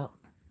yourself out.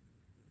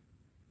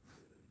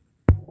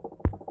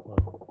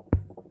 Whoa.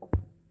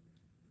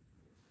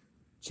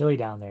 Chilly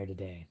down there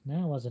today.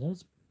 No, it wasn't. It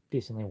was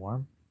decently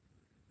warm.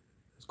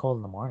 It was cold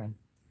in the morning.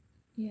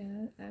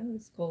 Yeah, I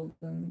was cold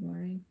in the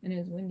morning, and it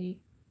was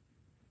windy.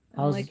 I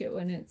don't like it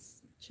when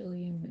it's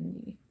chilly and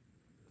windy.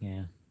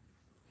 Yeah.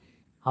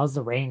 How's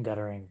the rain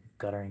guttering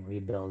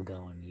rebuild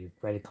going? You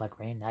ready to collect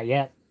rain? Not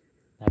yet.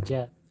 Not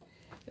yet.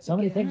 So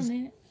many things.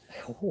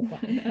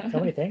 So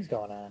many things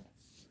going on.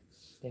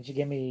 Didn't you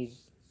give me?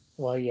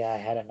 Well, yeah, I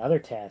had another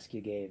task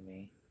you gave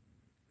me.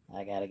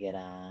 I gotta get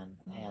on,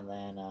 and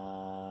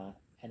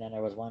then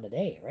there was one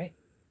today, right?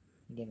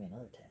 You gave me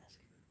another task.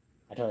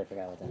 I totally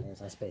forgot what that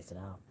is. I spaced it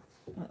out.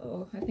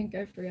 Uh-oh, I think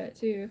I forgot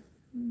too.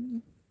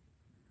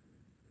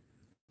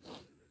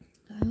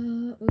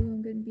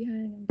 I'm getting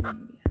behind.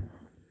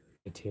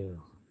 Me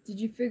too. Did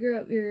you figure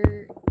out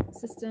your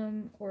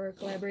system or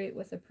collaborate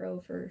with a pro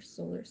for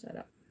solar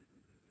setup?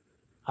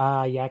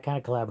 Yeah, I kind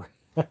of collaborate.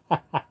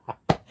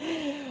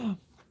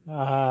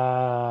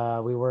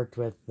 We worked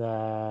with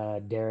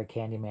Derek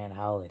Candyman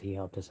Howlett. He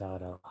helped us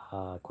out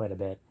quite a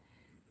bit.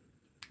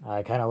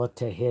 I kind of looked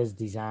to his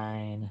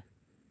design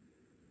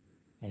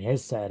and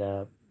his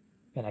setup,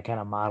 and I kind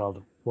of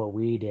modeled what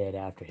we did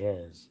after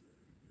his,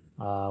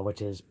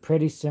 which is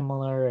pretty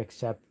similar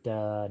except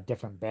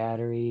different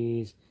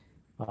batteries,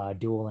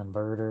 dual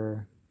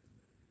inverter,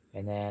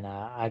 and then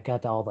I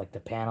got all like the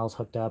panels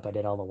hooked up. I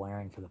did all the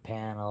wiring for the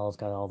panels,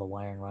 got all the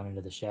wiring running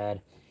to the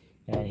shed,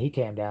 and he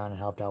came down and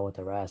helped out with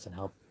the rest and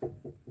helped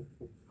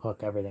hook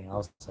everything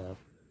else up.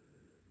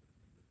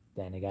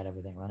 Then he got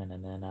everything running,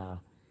 and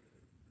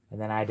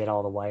then I did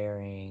all the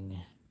wiring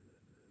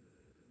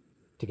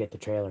to get the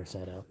trailer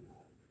set up.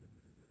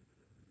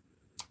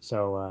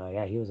 So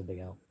yeah, he was a big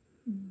help.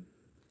 Mm.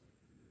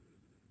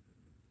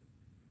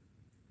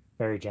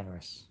 Very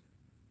generous.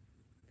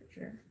 For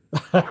sure.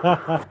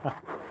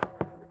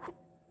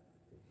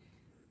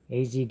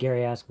 AZ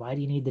Gary asked, why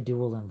do you need the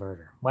dual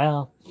inverter?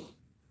 Well,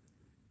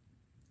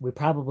 we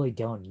probably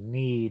don't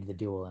need the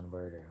dual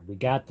inverter. We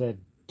got the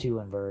two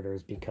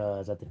inverters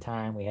because at the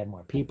time we had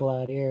more people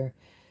out here,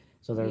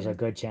 so there's a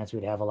good chance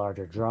we'd have a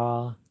larger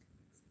draw.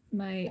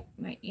 My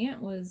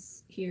aunt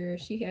was here.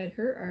 She had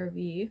her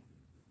RV,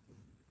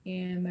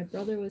 and my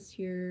brother was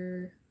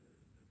here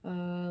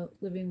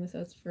living with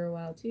us for a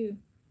while too.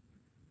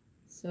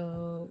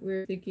 So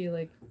we're thinking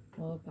like,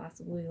 well,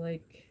 possibly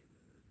like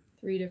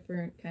 3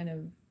 different kind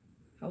of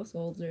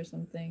households or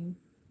something.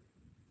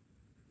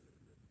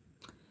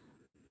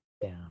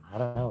 Yeah, I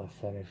don't know if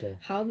I did.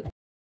 How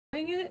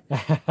doing it?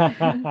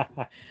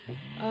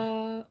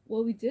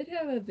 Well, we did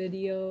have a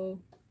video.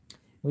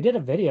 We did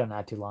a video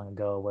not too long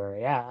ago where,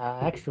 yeah,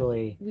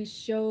 actually, we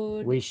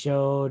showed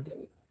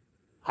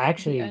I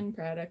actually, the end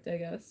product, I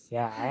guess.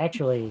 Yeah, I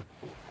actually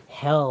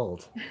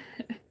held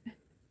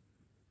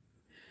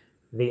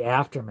the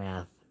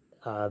aftermath,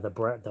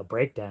 the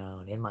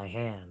breakdown in my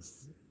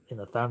hands in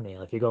the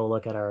thumbnail. If you go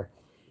look at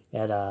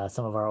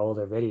some of our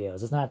older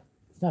videos, it's not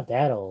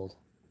that old,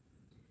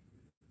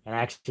 and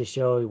actually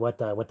show you what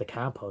the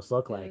compost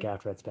looked like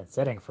after it's been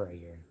sitting for a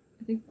year.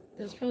 I think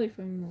that's probably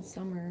from the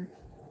summer.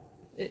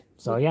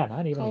 So yeah,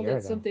 not even a year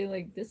ago. Something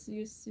like, this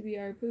used to be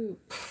our poop.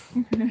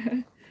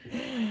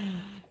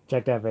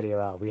 Check that video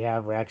out. We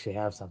actually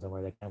have something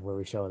where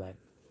we show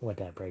what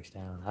that breaks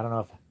down. I don't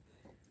know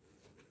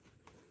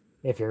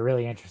if you're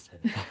really interested.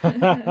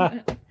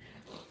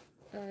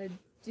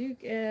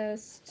 Duke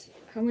asked,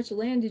 how much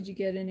land did you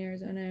get in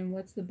Arizona and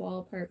what's the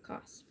ballpark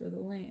cost for the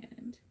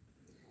land?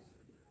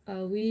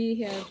 We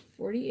have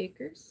 40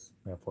 acres.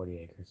 We have 40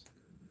 acres.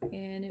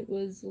 And it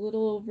was a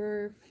little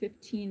over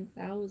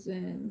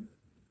 15,000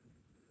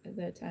 at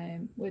that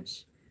time,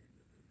 which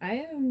I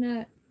have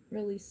not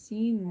really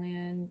seen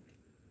land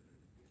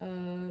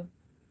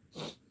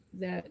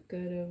that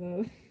good of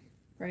a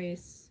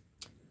price.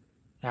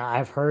 Now,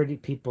 I've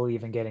heard people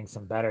even getting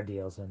some better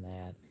deals than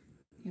that,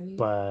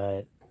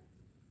 but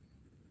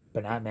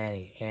not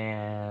many.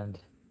 And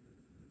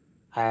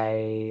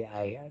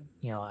I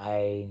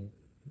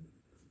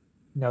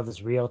know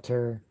this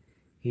realtor.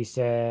 He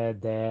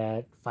said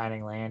that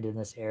finding land in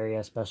this area,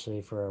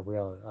 especially for a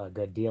real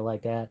good deal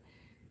like that,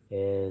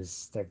 they're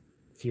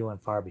few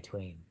and far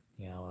between.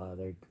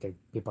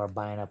 People are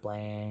buying up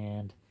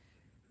land,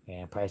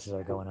 and prices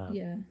are going up.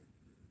 Yeah.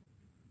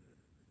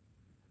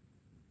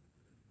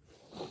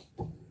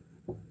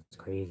 It's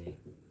crazy.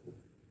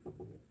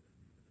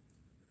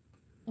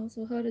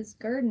 Also, how does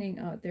gardening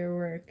out there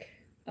work?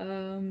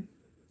 Well,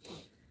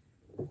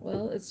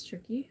 it's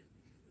tricky.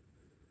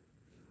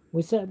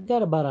 We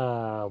got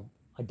about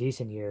a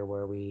decent year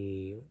where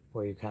you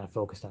kind of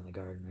focused on the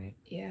garden, right?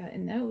 Yeah,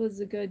 and that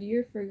was a good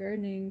year for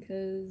gardening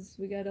because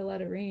we got a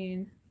lot of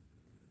rain.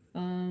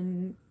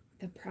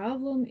 The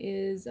problem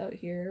is out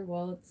here,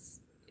 well,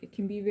 it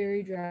can be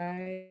very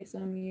dry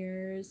some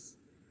years,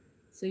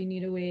 so you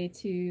need a way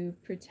to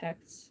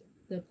protect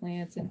the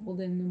plants and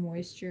hold in the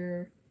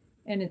moisture.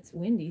 And it's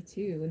windy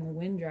too, and the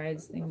wind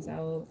dries things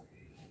out.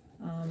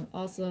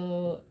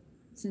 Also,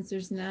 since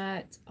there's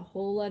not a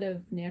whole lot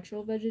of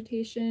natural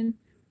vegetation,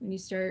 when you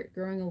start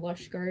growing a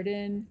lush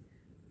garden,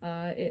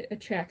 it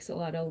attracts a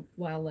lot of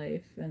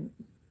wildlife, and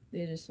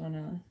they just want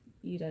to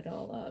eat it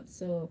all up.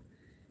 So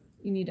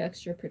you need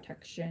extra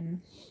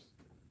protection.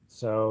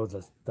 So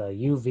the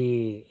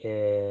UV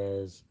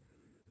is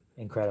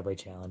incredibly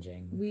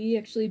challenging. We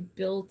actually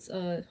built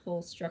a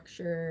whole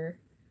structure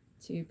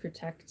to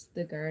protect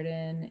the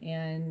garden,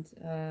 and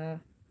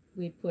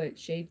we put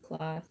shade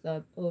cloth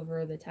up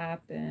over the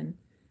top and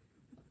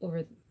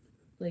over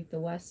like the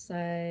west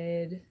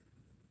side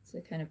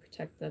to kind of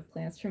protect the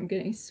plants from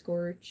getting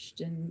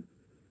scorched and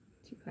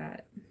too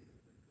hot.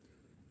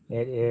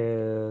 It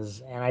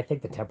is, and I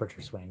think the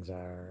temperature swings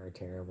are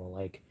terrible.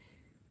 Like,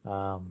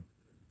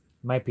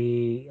 might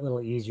be a little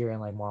easier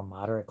in like more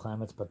moderate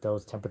climates, but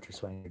those temperature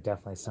swings are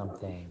definitely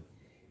something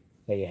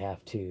that you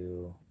have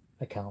to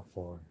account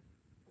for.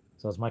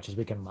 So as much as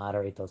we can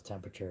moderate those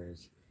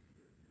temperatures,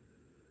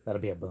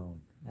 that'll be a boon.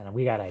 And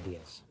we got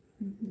ideas.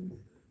 Mm-hmm.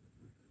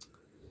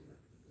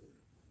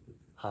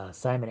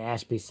 Simon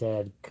Ashby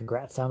said,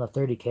 "Congrats on the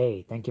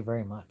 30K. Thank you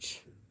very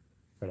much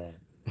for that."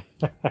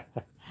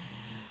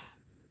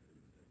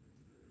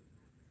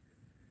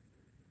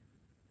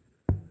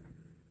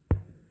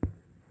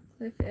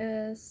 Cliff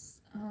asks,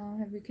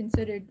 have you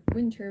considered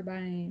wind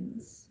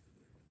turbines?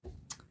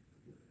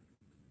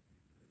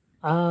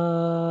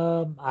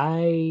 I'm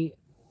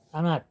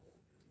not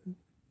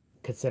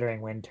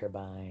considering wind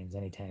turbines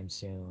anytime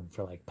soon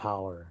for like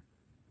power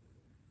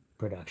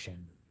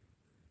production.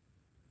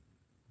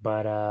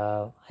 But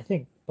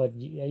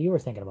you were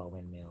thinking about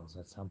windmills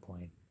at some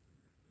point.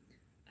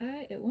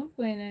 At one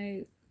point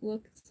I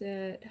looked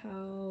at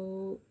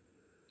how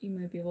you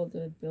might be able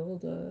to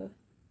build a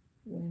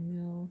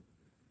windmill.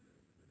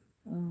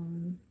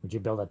 Would you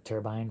build a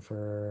turbine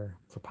for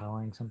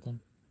powering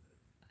something?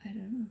 I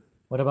don't know.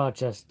 What about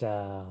just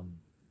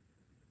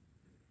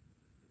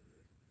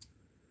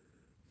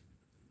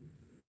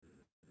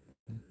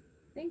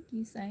Thank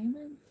you,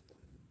 Simon.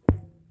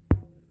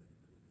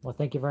 Well,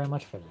 thank you very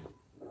much for that.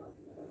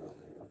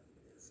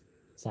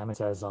 Simon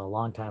says, a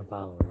long-time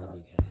follower. Love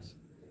you guys.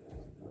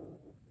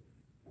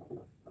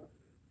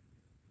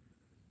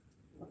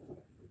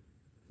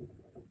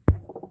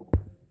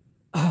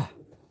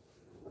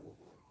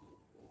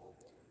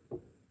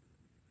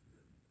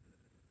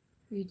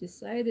 Have you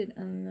decided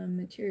on the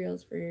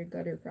materials for your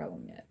gutter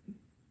problem yet?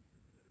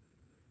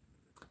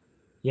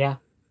 Yeah.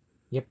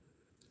 Yep.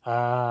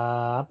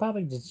 I'll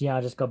probably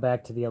just go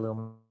back to the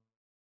aluminum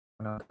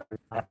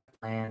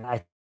plan.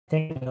 I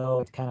think I know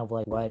it's kind of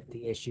like what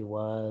the issue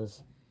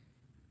was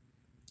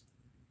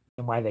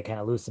and why they kind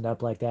of loosened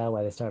up like that,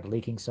 why they started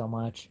leaking so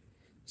much.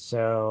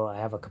 So I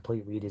have a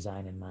complete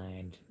redesign in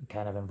mind,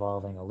 kind of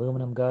involving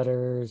aluminum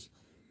gutters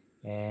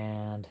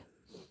and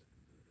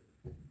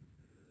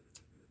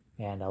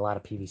a lot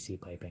of PVC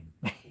piping.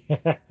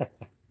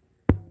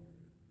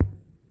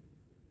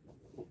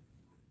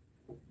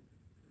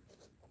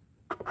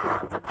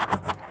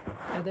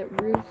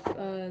 That roof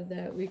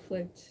that we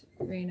collect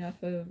rain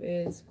off of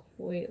is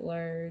quite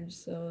large,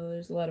 so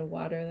there's a lot of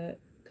water that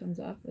comes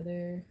off of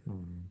there. So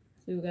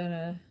we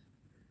gotta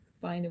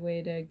find a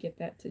way to get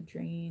that to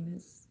drain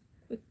as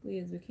quickly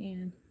as we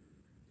can.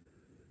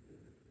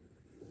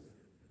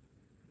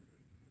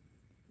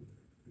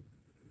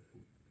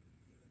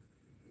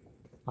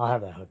 I'll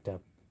have that hooked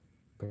up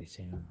pretty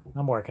soon.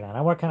 I'm working on it.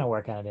 I'm kind of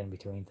working on it in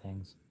between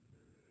things.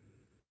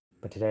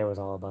 But today was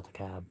all about the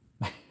cab.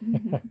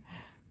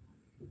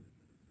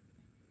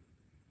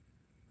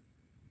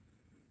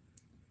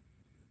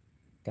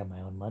 Got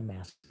my own mud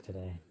mask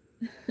today.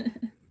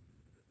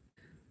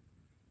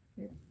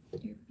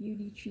 your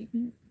beauty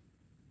treatment.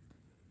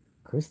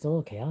 Crew's still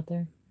okay out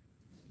there?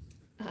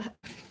 Let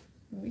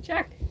me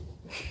check.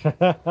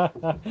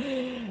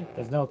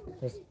 there's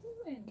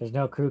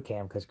no crew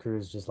cam because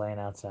crew's just laying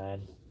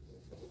outside.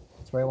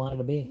 That's where he wanted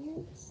to be.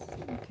 It's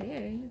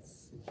okay.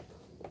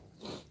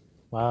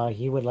 Well,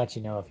 he would let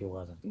you know if he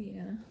wasn't.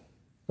 Yeah.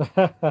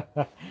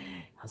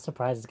 I'm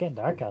surprised it's getting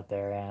dark out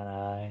there,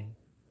 and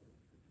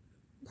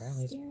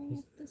apparently staring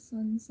at the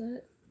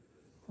sunset.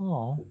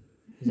 Oh,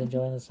 he's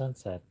enjoying the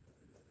sunset.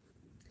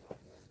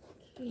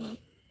 Okay.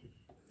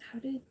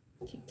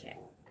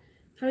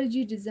 How did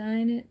you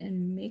design it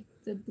and make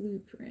the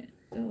blueprint?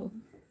 Oh.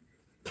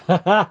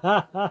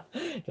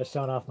 Just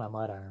showing off my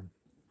mud arm.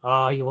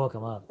 Oh, you woke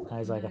him up. Now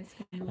he's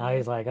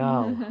like,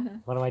 oh,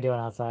 what am I doing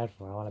outside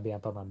for? I want to be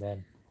up on my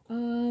bed.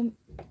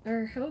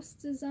 Our house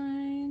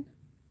design,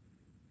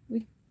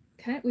 we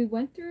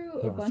went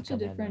through a bunch of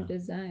different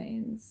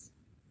designs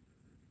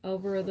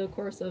over the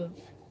course of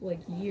like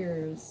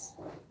years.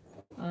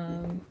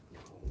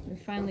 We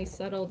finally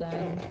settled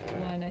on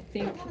one. I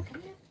think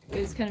it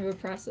was kind of a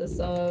process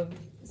of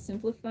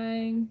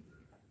simplifying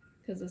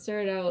because it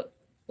started out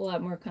a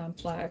lot more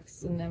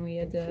complex, and then we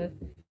had to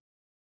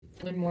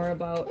learn more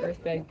about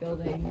Earthbag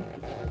building.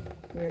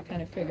 We were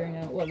kind of figuring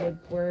out what would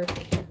work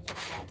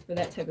for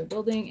that type of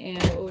building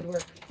and what would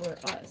work for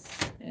us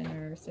in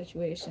our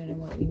situation and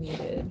what we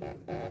needed.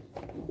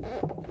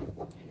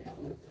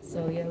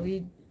 So yeah,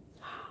 we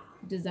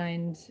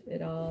designed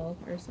it all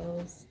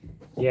ourselves.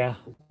 Yeah.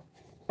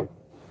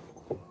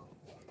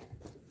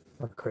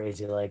 We're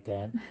crazy like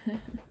that.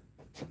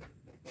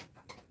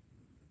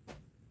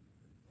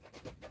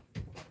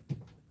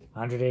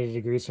 180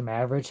 degrees from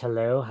average.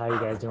 Hello, how are you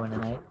guys doing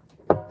tonight?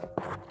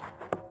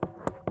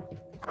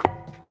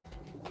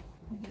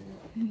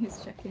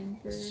 He's checking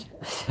for food.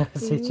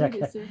 Is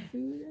there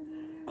food?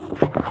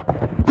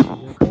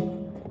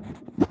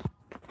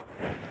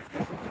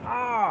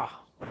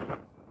 Ah!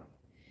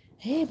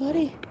 Hey,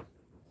 buddy.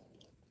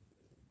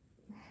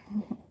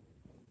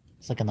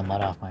 Sucking the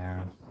mud off my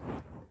arm.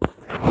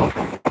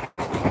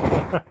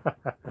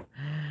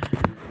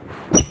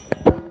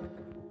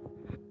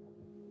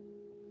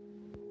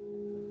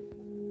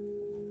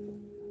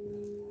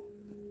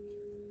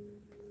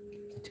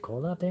 It's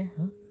cold out there,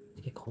 huh? Did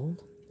it get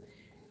cold?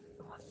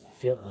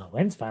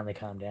 Wind's finally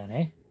calmed down,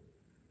 eh?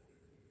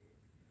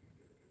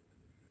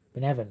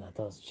 Been having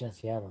those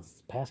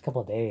past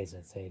couple of days.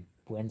 I'd say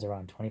winds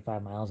around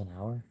 25 miles an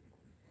hour.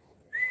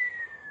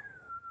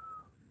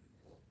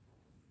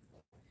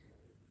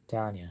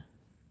 Telling you,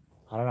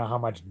 I don't know how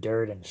much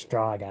dirt and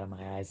straw I got in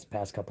my eyes the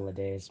past couple of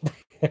days.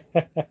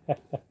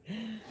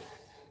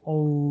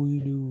 Oh,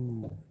 you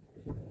do.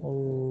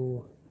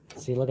 Oh,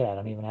 see, look at that. I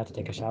don't even have to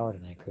take a shower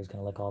tonight. Crew's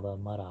gonna lick all the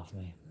mud off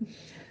me.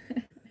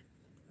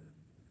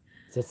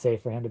 Is it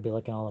safe for him to be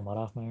licking all the mud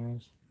off my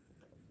arms?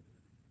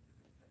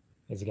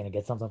 Is he gonna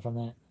get something from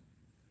that?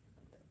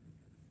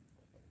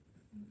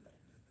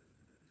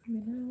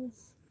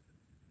 Minerals.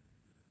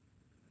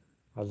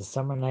 Are the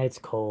summer nights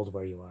cold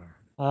where you are?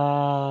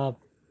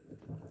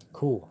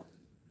 Cool.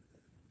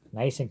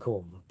 Nice and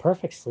cool.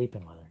 Perfect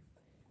sleeping weather.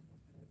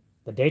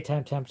 The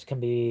daytime temps can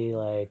be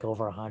like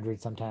over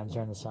 100 sometimes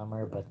during the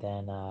summer, but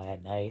then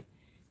at night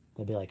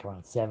they'll be like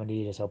around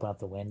 70. Just open up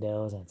the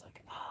windows and it's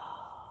like, oh.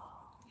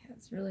 Yeah,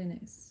 it's really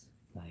nice.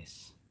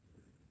 Nice.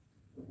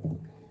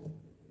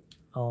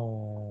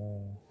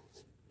 Oh.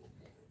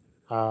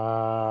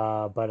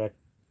 But of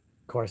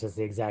course it's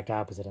the exact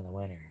opposite in the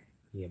winter.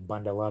 You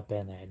bundle up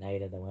in at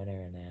night in the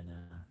winter, and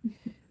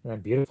then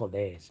beautiful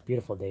days,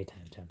 beautiful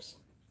daytime temps.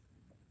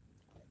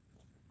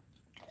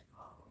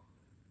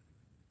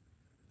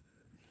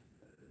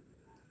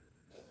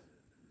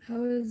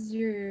 How is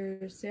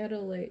your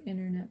satellite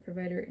internet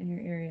provider in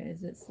your area?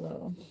 Is it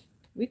slow?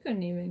 We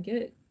couldn't even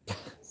get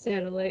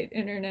satellite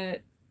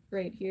internet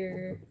right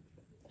here.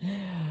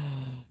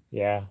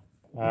 Yeah.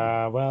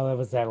 Well, it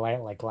was that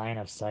line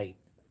of sight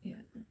Yeah.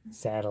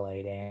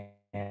 satellite,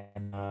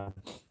 and they're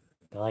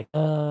like,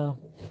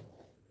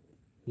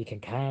 you can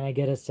kind of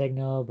get a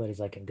signal, but he's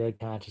like, in good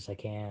conscience, I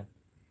can't.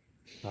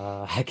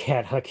 I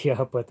can't hook you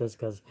up with this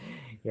because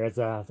that's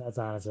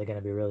honestly going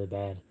to be really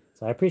bad.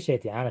 So I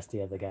appreciate the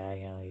honesty of the guy.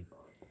 You know, he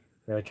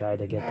really tried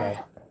to get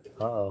that.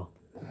 Uh-oh.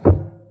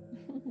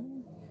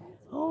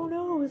 Oh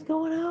no, what's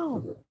going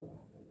on?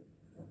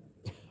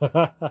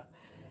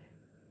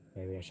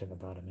 Maybe I shouldn't have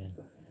brought him in.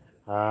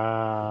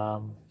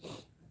 Alan,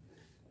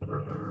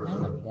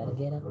 you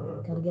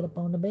gotta get up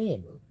on the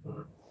bed.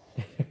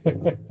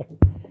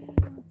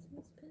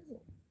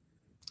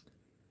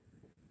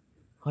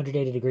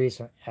 180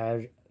 degrees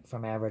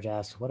from average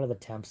asks, what are the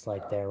temps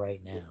like there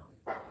right now?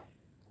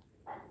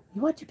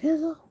 You want your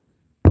pizzle?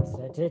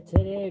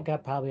 Today it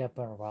got probably up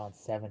around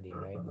 70,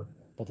 right?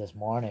 But this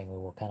morning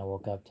we kind of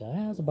woke up to,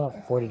 it was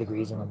about 40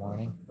 degrees in the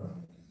morning.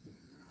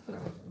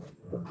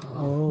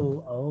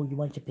 Oh, you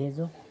want your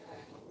pizzle?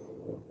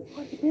 You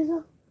want your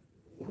pizzle?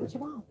 What you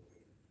want?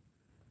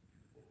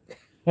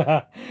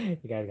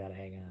 You guys gotta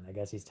hang on. I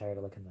guess he's tired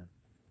of looking at them.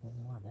 I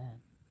don't want that.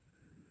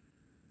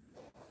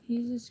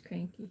 He's just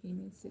cranky. He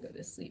needs to go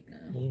to sleep now.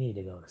 You need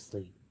to go to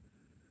sleep.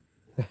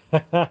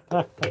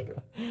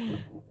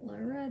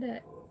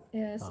 Loretta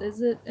asks,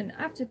 is it an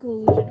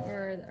optical illusion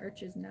or are the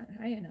arches not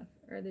high enough?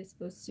 Are they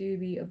supposed to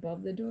be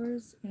above the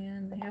doors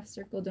and the half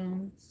circle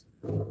domes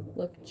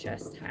look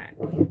chest high?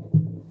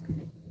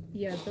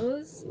 Yeah,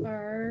 those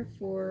are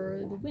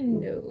for the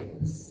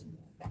windows.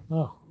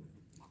 Oh,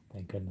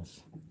 thank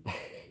goodness.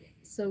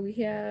 So we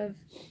have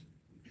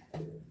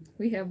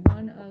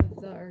one of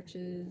the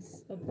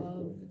arches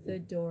above the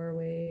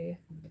doorway.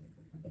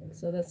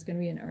 So that's going to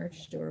be an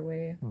arched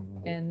doorway.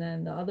 Mm-hmm. And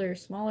then the other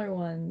smaller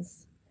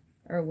ones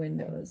are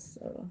windows.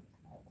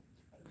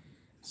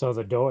 So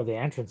the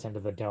entrance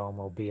into the dome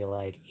will be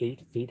like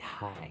 8 feet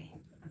high.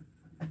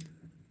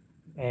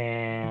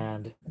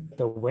 And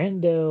the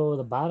window,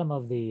 the bottom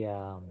of the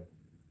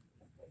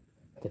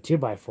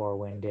 2x4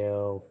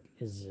 window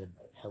is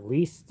at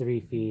least 3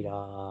 feet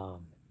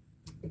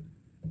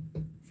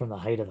from the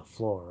height of the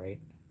floor,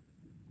 right?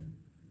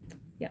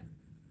 Yeah.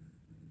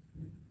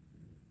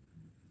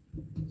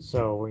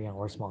 So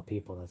we're small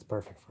people. That's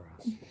perfect for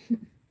us.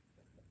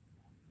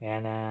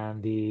 And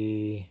then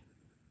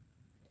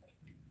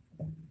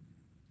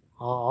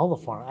all the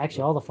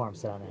forms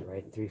sit on that,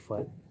 right? 3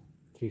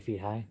 feet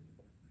high.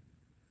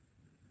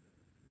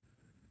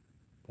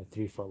 The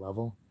 3 foot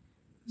level.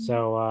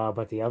 So,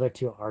 but the other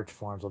 2 arch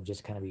forms will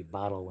just kind of be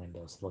bottle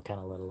windows. So they'll kind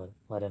of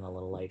let in a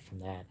little light from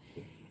that.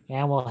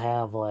 And we'll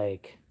have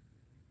like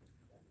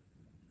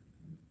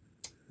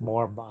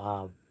more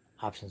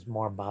options,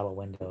 more bottle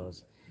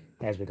windows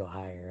as we go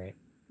higher, right?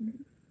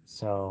 Mm-hmm.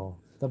 So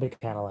they'll be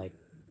kind of like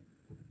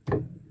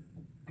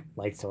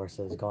light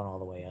sources going all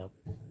the way up.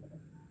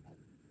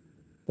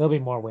 There'll be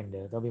more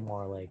window. There'll be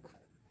more like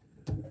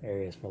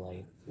areas for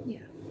light.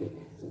 Yeah.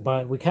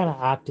 But we kind of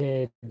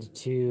opted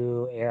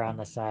to err on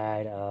the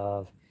side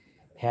of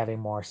having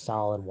more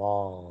solid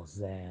walls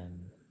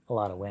than a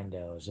lot of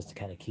windows, just to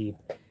kind of keep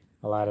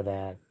a lot of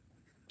that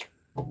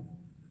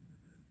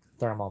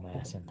thermal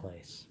mass in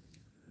place.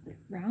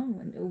 Round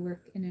window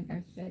work in an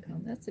Earthbag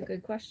home? That's a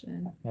good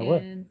question. It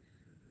would.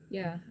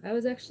 Yeah, I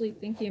was actually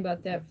thinking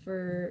about that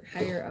for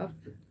higher up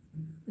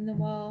in the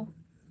wall.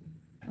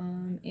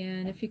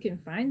 And if you can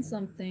find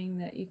something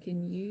that you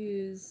can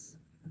use,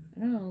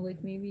 I don't know,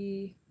 like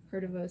maybe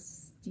part of a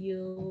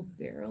steel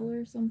barrel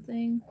or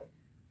something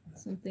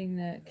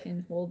that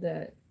can hold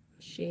that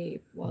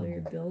shape while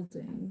you're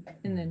building,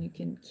 and then you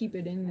can keep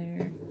it in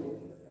there.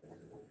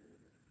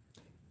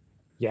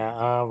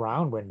 Yeah,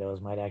 round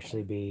windows might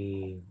actually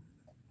be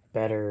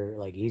better,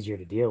 like easier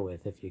to deal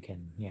with if you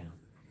can,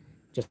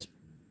 just,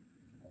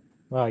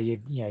 well,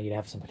 you'd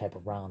have some type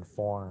of round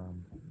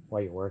form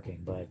while you're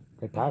working, but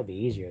it'd probably be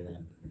easier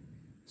than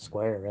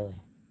square, really.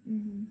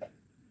 Mm-hmm.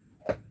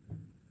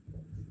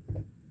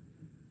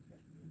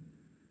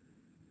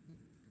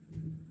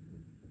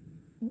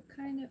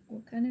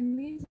 What kind of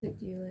music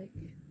do you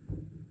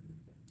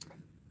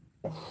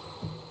like?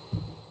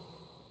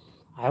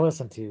 I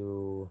listen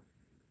to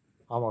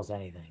almost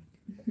anything.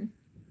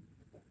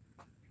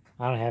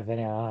 I don't have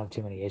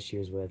too many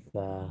issues with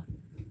I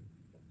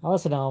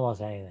listen to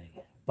almost anything,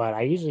 but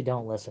I usually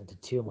don't listen to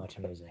too much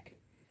music.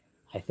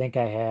 I think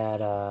I had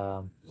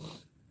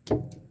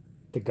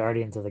the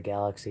Guardians of the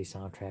Galaxy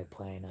soundtrack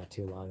playing not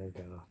too long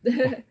ago.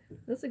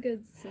 That's a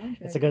good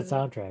soundtrack. It's a good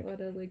soundtrack. A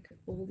lot of like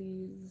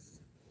oldies.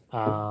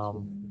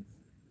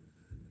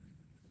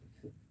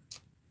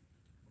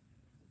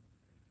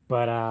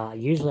 But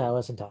usually I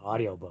listen to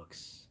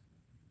audiobooks,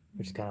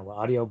 which is kind of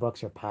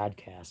audiobooks or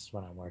podcasts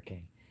when I'm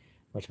working,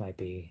 which might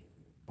be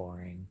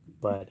boring,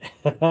 but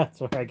that's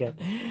where I get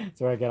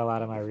a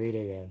lot of my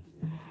reading in.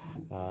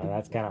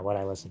 That's kind of what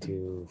I listen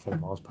to for the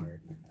most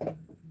part.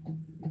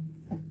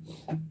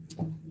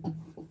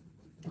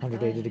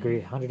 180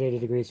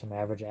 degrees from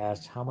average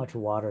asks, how much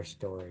water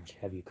storage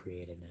have you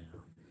created now?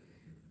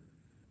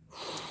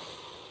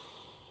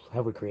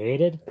 Have we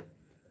created?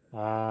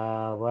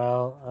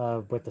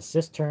 With the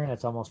cistern,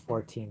 it's almost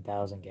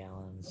 14,000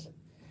 gallons,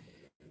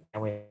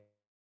 and we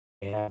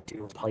have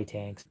 2 poly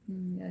tanks.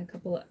 Yeah, a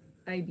couple of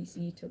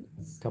IBC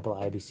totes. A couple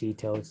of IBC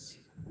totes.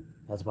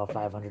 That's about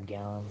 500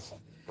 gallons.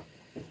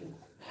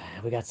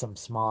 We got some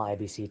small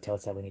IBC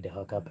totes that we need to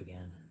hook up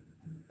again.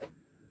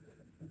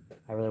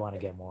 I really want to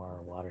get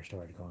more water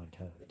storage going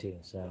too.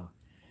 So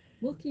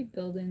we'll keep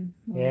building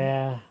more.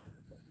 Yeah.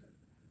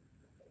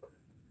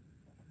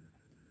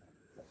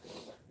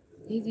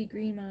 Easy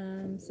Green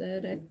Mom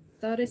said, I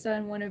thought I saw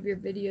in one of your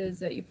videos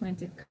that you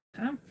planted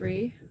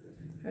comfrey.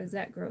 How does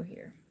that grow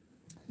here?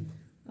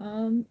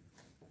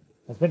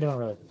 It's been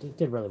doing it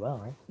did really well,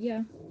 right?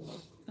 Yeah.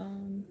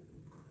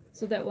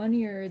 So that one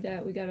year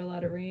that we got a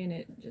lot of rain,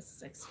 it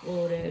just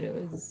exploded. It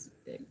was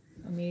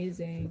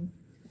amazing.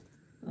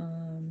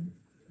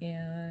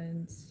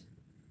 And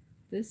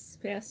this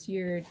past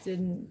year it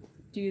didn't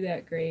do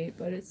that great,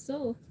 but it's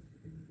still,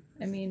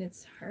 I mean,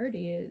 it's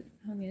hardy. It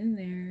hung in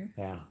there.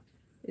 Yeah.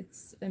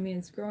 It's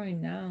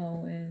growing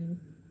now, and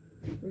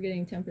we're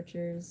getting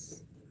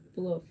temperatures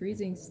below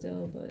freezing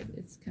still, but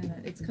it's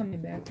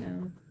coming back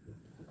now.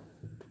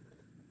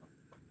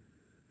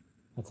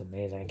 That's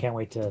amazing. I can't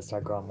wait to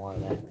start growing more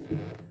of that.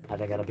 I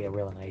think that'll be a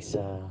really nice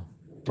to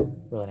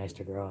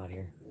grow out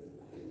here.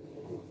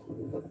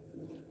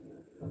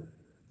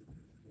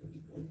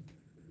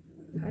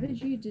 How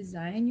did you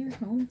design your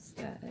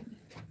homestead?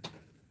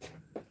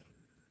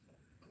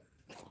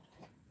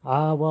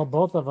 Well,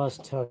 both of us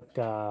took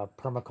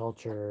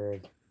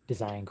permaculture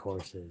design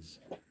courses.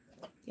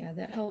 Yeah,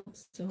 that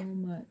helps so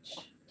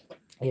much.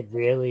 It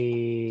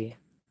really,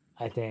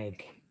 I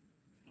think,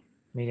 I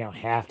mean, you don't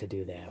have to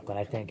do that, but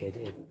I think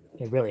it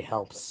really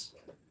helps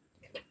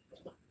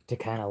to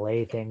kind of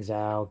lay things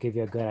out, give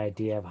you a good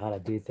idea of how to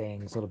do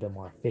things a little bit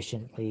more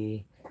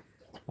efficiently,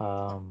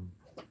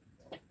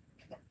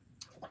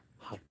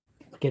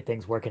 get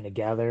things working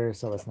together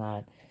so it's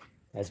not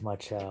as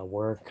much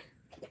work.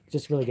 It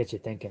just really gets you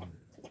thinking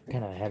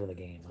kind of ahead of the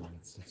game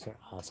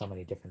on so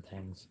many different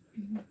things.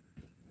 Mm-hmm.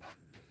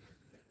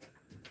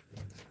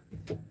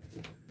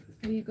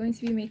 Are you going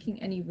to be making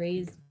any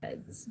raised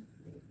beds?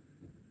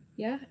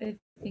 Yeah, I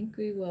think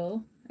we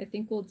will. I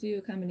think we'll do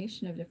a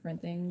combination of different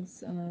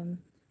things.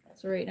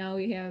 So right now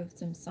we have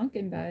some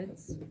sunken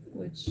beds,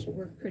 which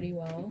work pretty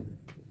well.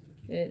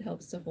 It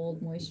helps to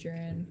hold moisture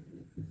in.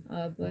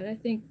 But I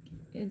think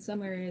in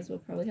some areas we'll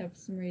probably have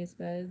some raised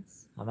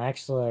beds. I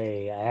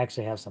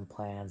actually have some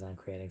plans on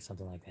creating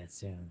something like that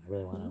soon. I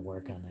really want to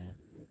work on that.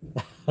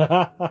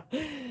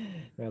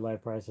 Red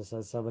light prices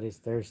says somebody's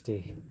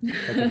thirsty.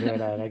 I can hear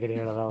that. I can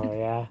hear the fellow.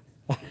 Yeah.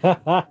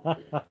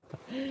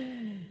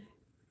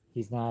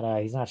 He's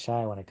not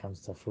shy when it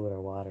comes to food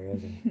or water,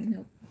 is he?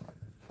 Nope.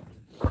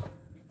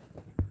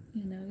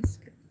 You know, he's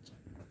scratching.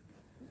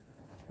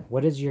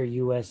 What is your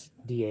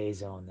USDA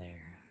zone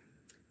there?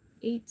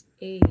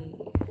 8A.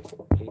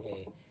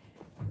 8A.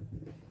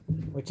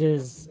 Which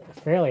is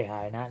fairly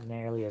high, not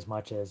nearly as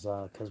much as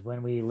because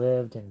when we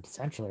lived in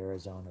central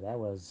Arizona, that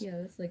was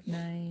that's like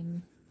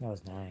 9. That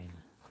was 9.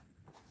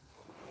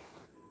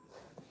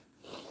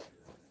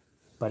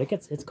 But it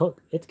gets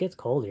cold. It gets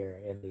cold here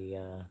in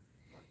the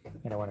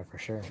winter for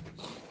sure.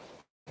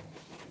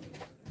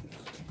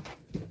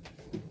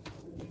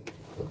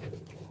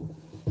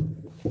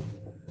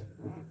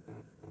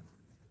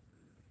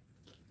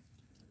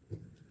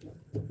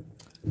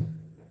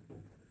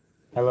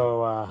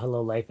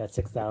 Hello, life at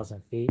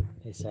 6,000 feet.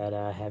 They said,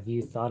 have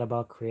you thought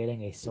about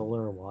creating a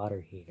solar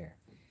water heater?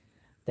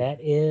 That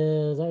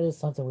is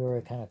something we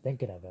were kind of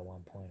thinking of at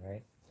one point,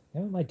 right?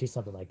 Yeah, we might do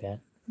something like that.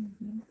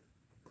 Mm-hmm.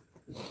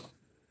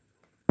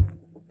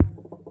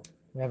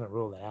 We haven't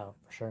ruled it out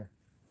for sure.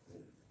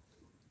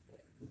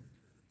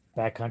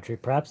 Backcountry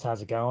Preps,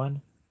 how's it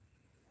going?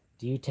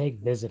 Do you take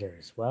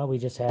visitors? Well, we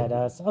just had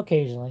us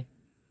occasionally.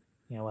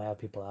 We'll have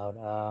people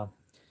out.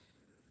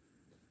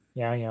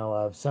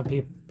 Some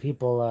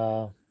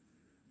people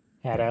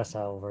had us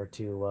over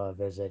to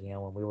visit,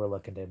 when we were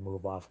looking to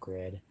move off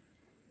grid.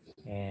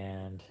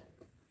 And,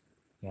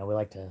 we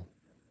like to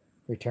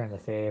return the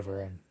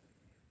favor, and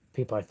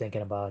people are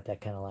thinking about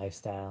that kind of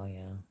lifestyle,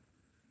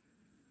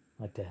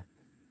 like to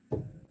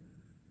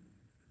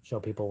show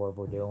people what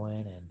we're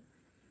doing. And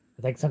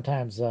I think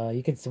sometimes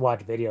you can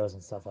watch videos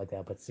and stuff like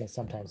that, but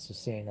sometimes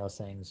just seeing those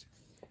things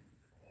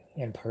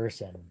in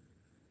person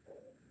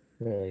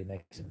really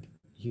makes a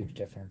huge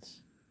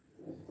difference.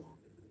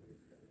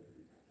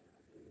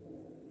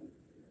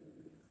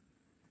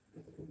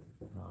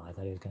 Oh, I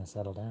thought he was going to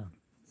settle down.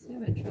 He's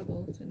having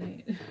trouble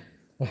tonight.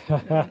 I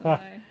don't know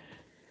why.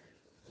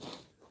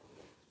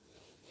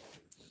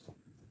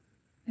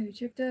 Have you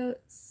checked out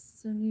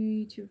some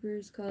new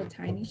YouTubers called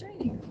Tiny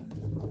Shiny?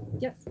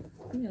 Yes,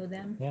 we know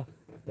them. Yeah,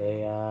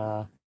 they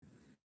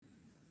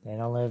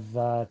don't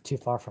live too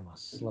far from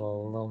us, a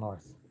little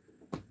north.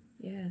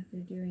 Yeah,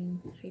 they're doing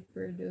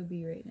hyper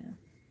Adobe right now.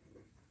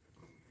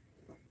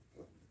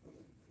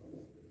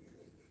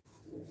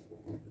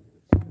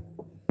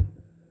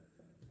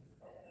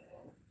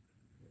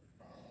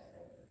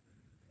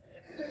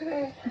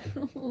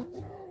 Oh no.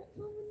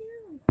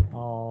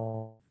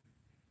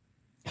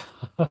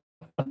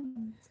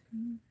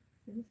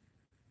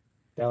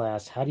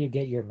 asks, how do you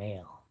get your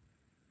mail?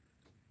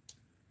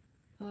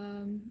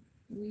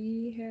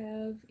 We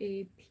have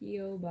a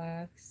P.O.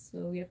 box, so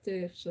we have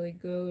to actually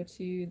go to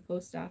the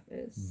post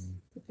office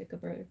to pick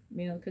up our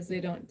mail because they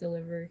don't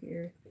deliver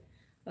here.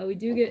 We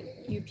do get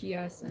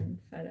UPS and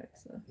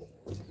FedEx, though.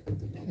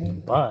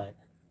 But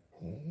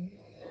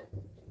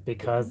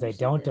because they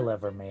don't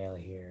deliver mail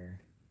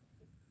here,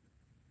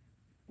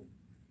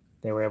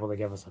 they were able to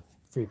give us a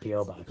free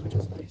P.O. box, which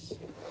was nice.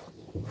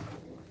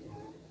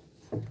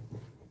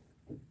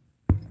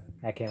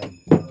 That came in.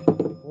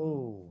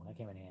 Ooh, that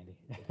came in handy.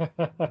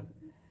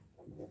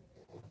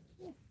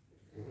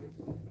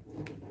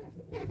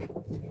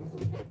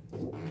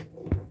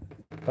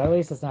 But at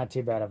least it's not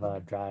too bad of a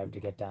drive to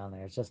get down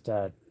there. It's just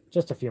a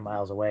few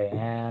miles away,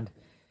 and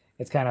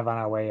it's kind of on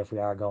our way if we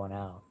are going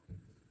out.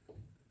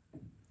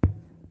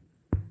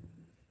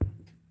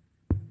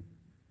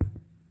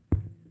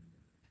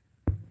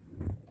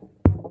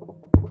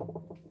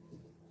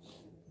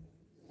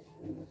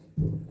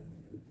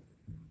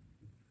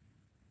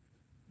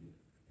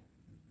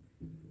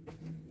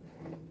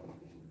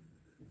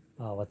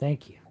 Oh, well,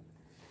 thank you.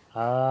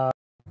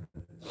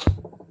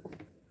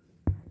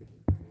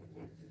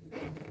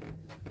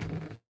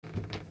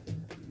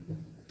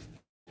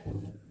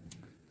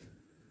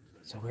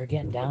 So we're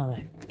getting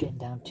down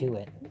to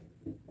it.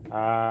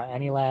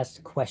 Any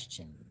last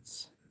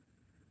questions?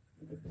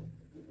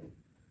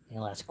 Any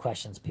last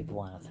questions people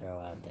want to throw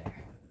out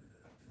there?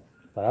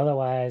 But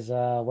otherwise,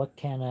 what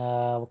can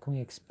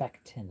we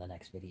expect in the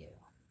next video?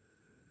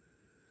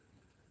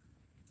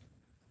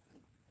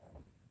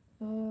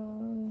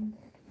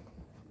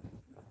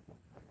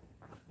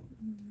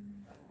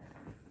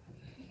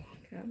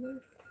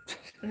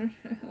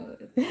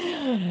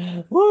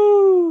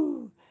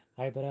 Woo!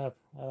 Hype it up.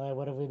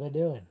 What have we been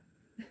doing?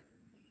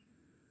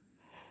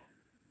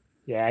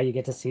 Yeah, you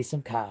get to see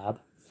some cob,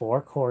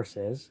 4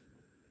 courses.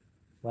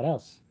 What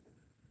else?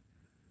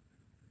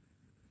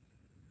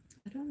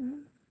 I don't know.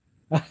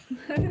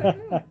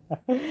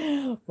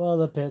 Well,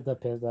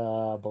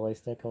 the bully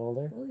stick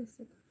holder. Bully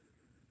stick.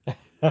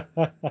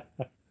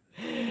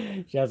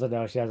 She doesn't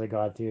know. She hasn't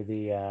gone through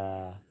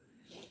the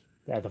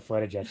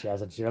footage yet. She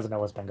doesn't know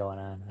what's been going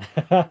on.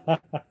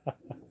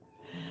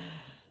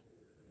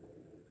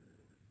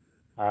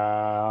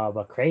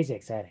 But crazy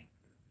exciting.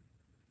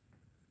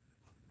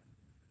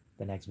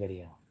 The next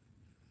video.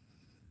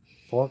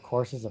 4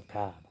 courses of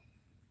cob.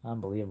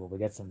 Unbelievable. We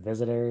get some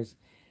visitors.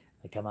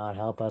 They come out and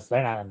help us.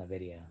 They're not in the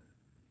video.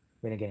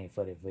 We didn't get any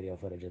video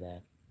footage of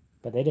that.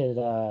 But they did.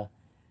 They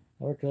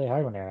worked really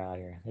hard when they were out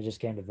here. They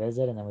just came to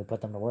visit, and then we put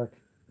them to work.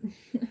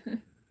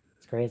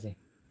 It's crazy.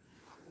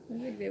 I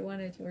think they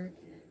wanted to work.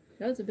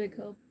 That was a big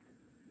help.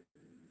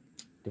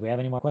 Do we have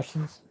any more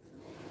questions?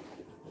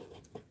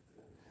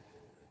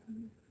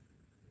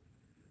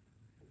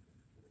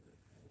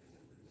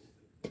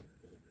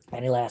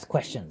 Any last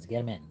questions? Get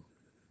them in.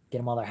 Get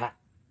them while they're hot.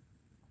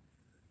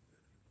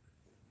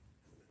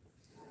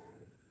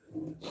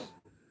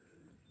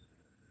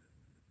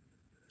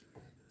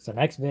 So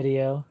next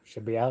video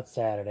should be out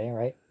Saturday,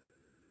 right?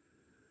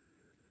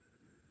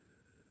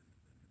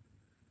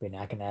 Be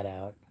knocking that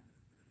out.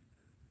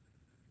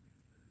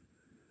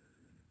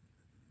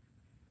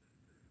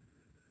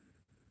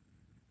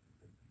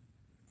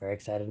 Very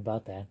excited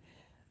about that.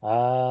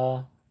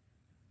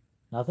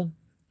 Nothing?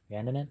 You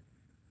ending it?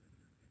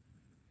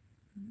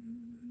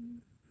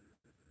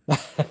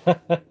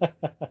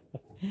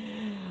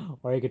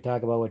 Or you could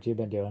talk about what you've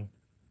been doing.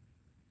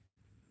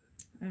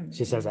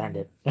 She says end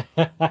it.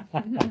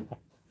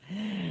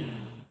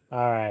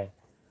 All right,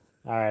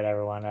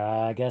 everyone.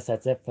 I guess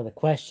that's it for the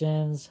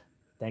questions.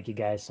 Thank you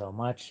guys so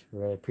much.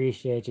 Really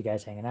appreciate you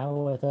guys hanging out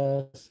with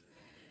us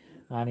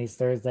on these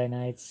Thursday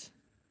nights.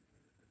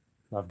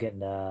 Love getting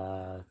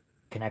to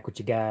connect with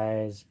you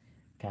guys,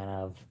 kind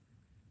of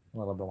a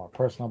little bit more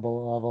personal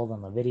level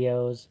than the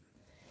videos.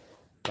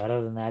 But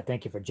other than that,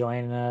 thank you for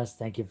joining us.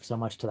 Thank you so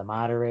much to the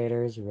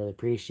moderators. We really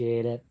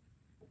appreciate it.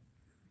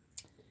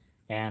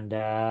 And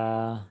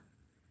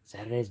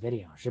Saturday's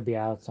video should be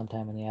out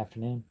sometime in the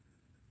afternoon.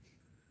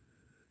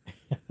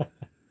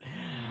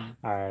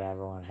 All right,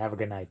 everyone. Have a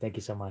good night. Thank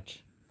you so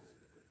much.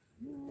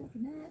 Good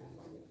night.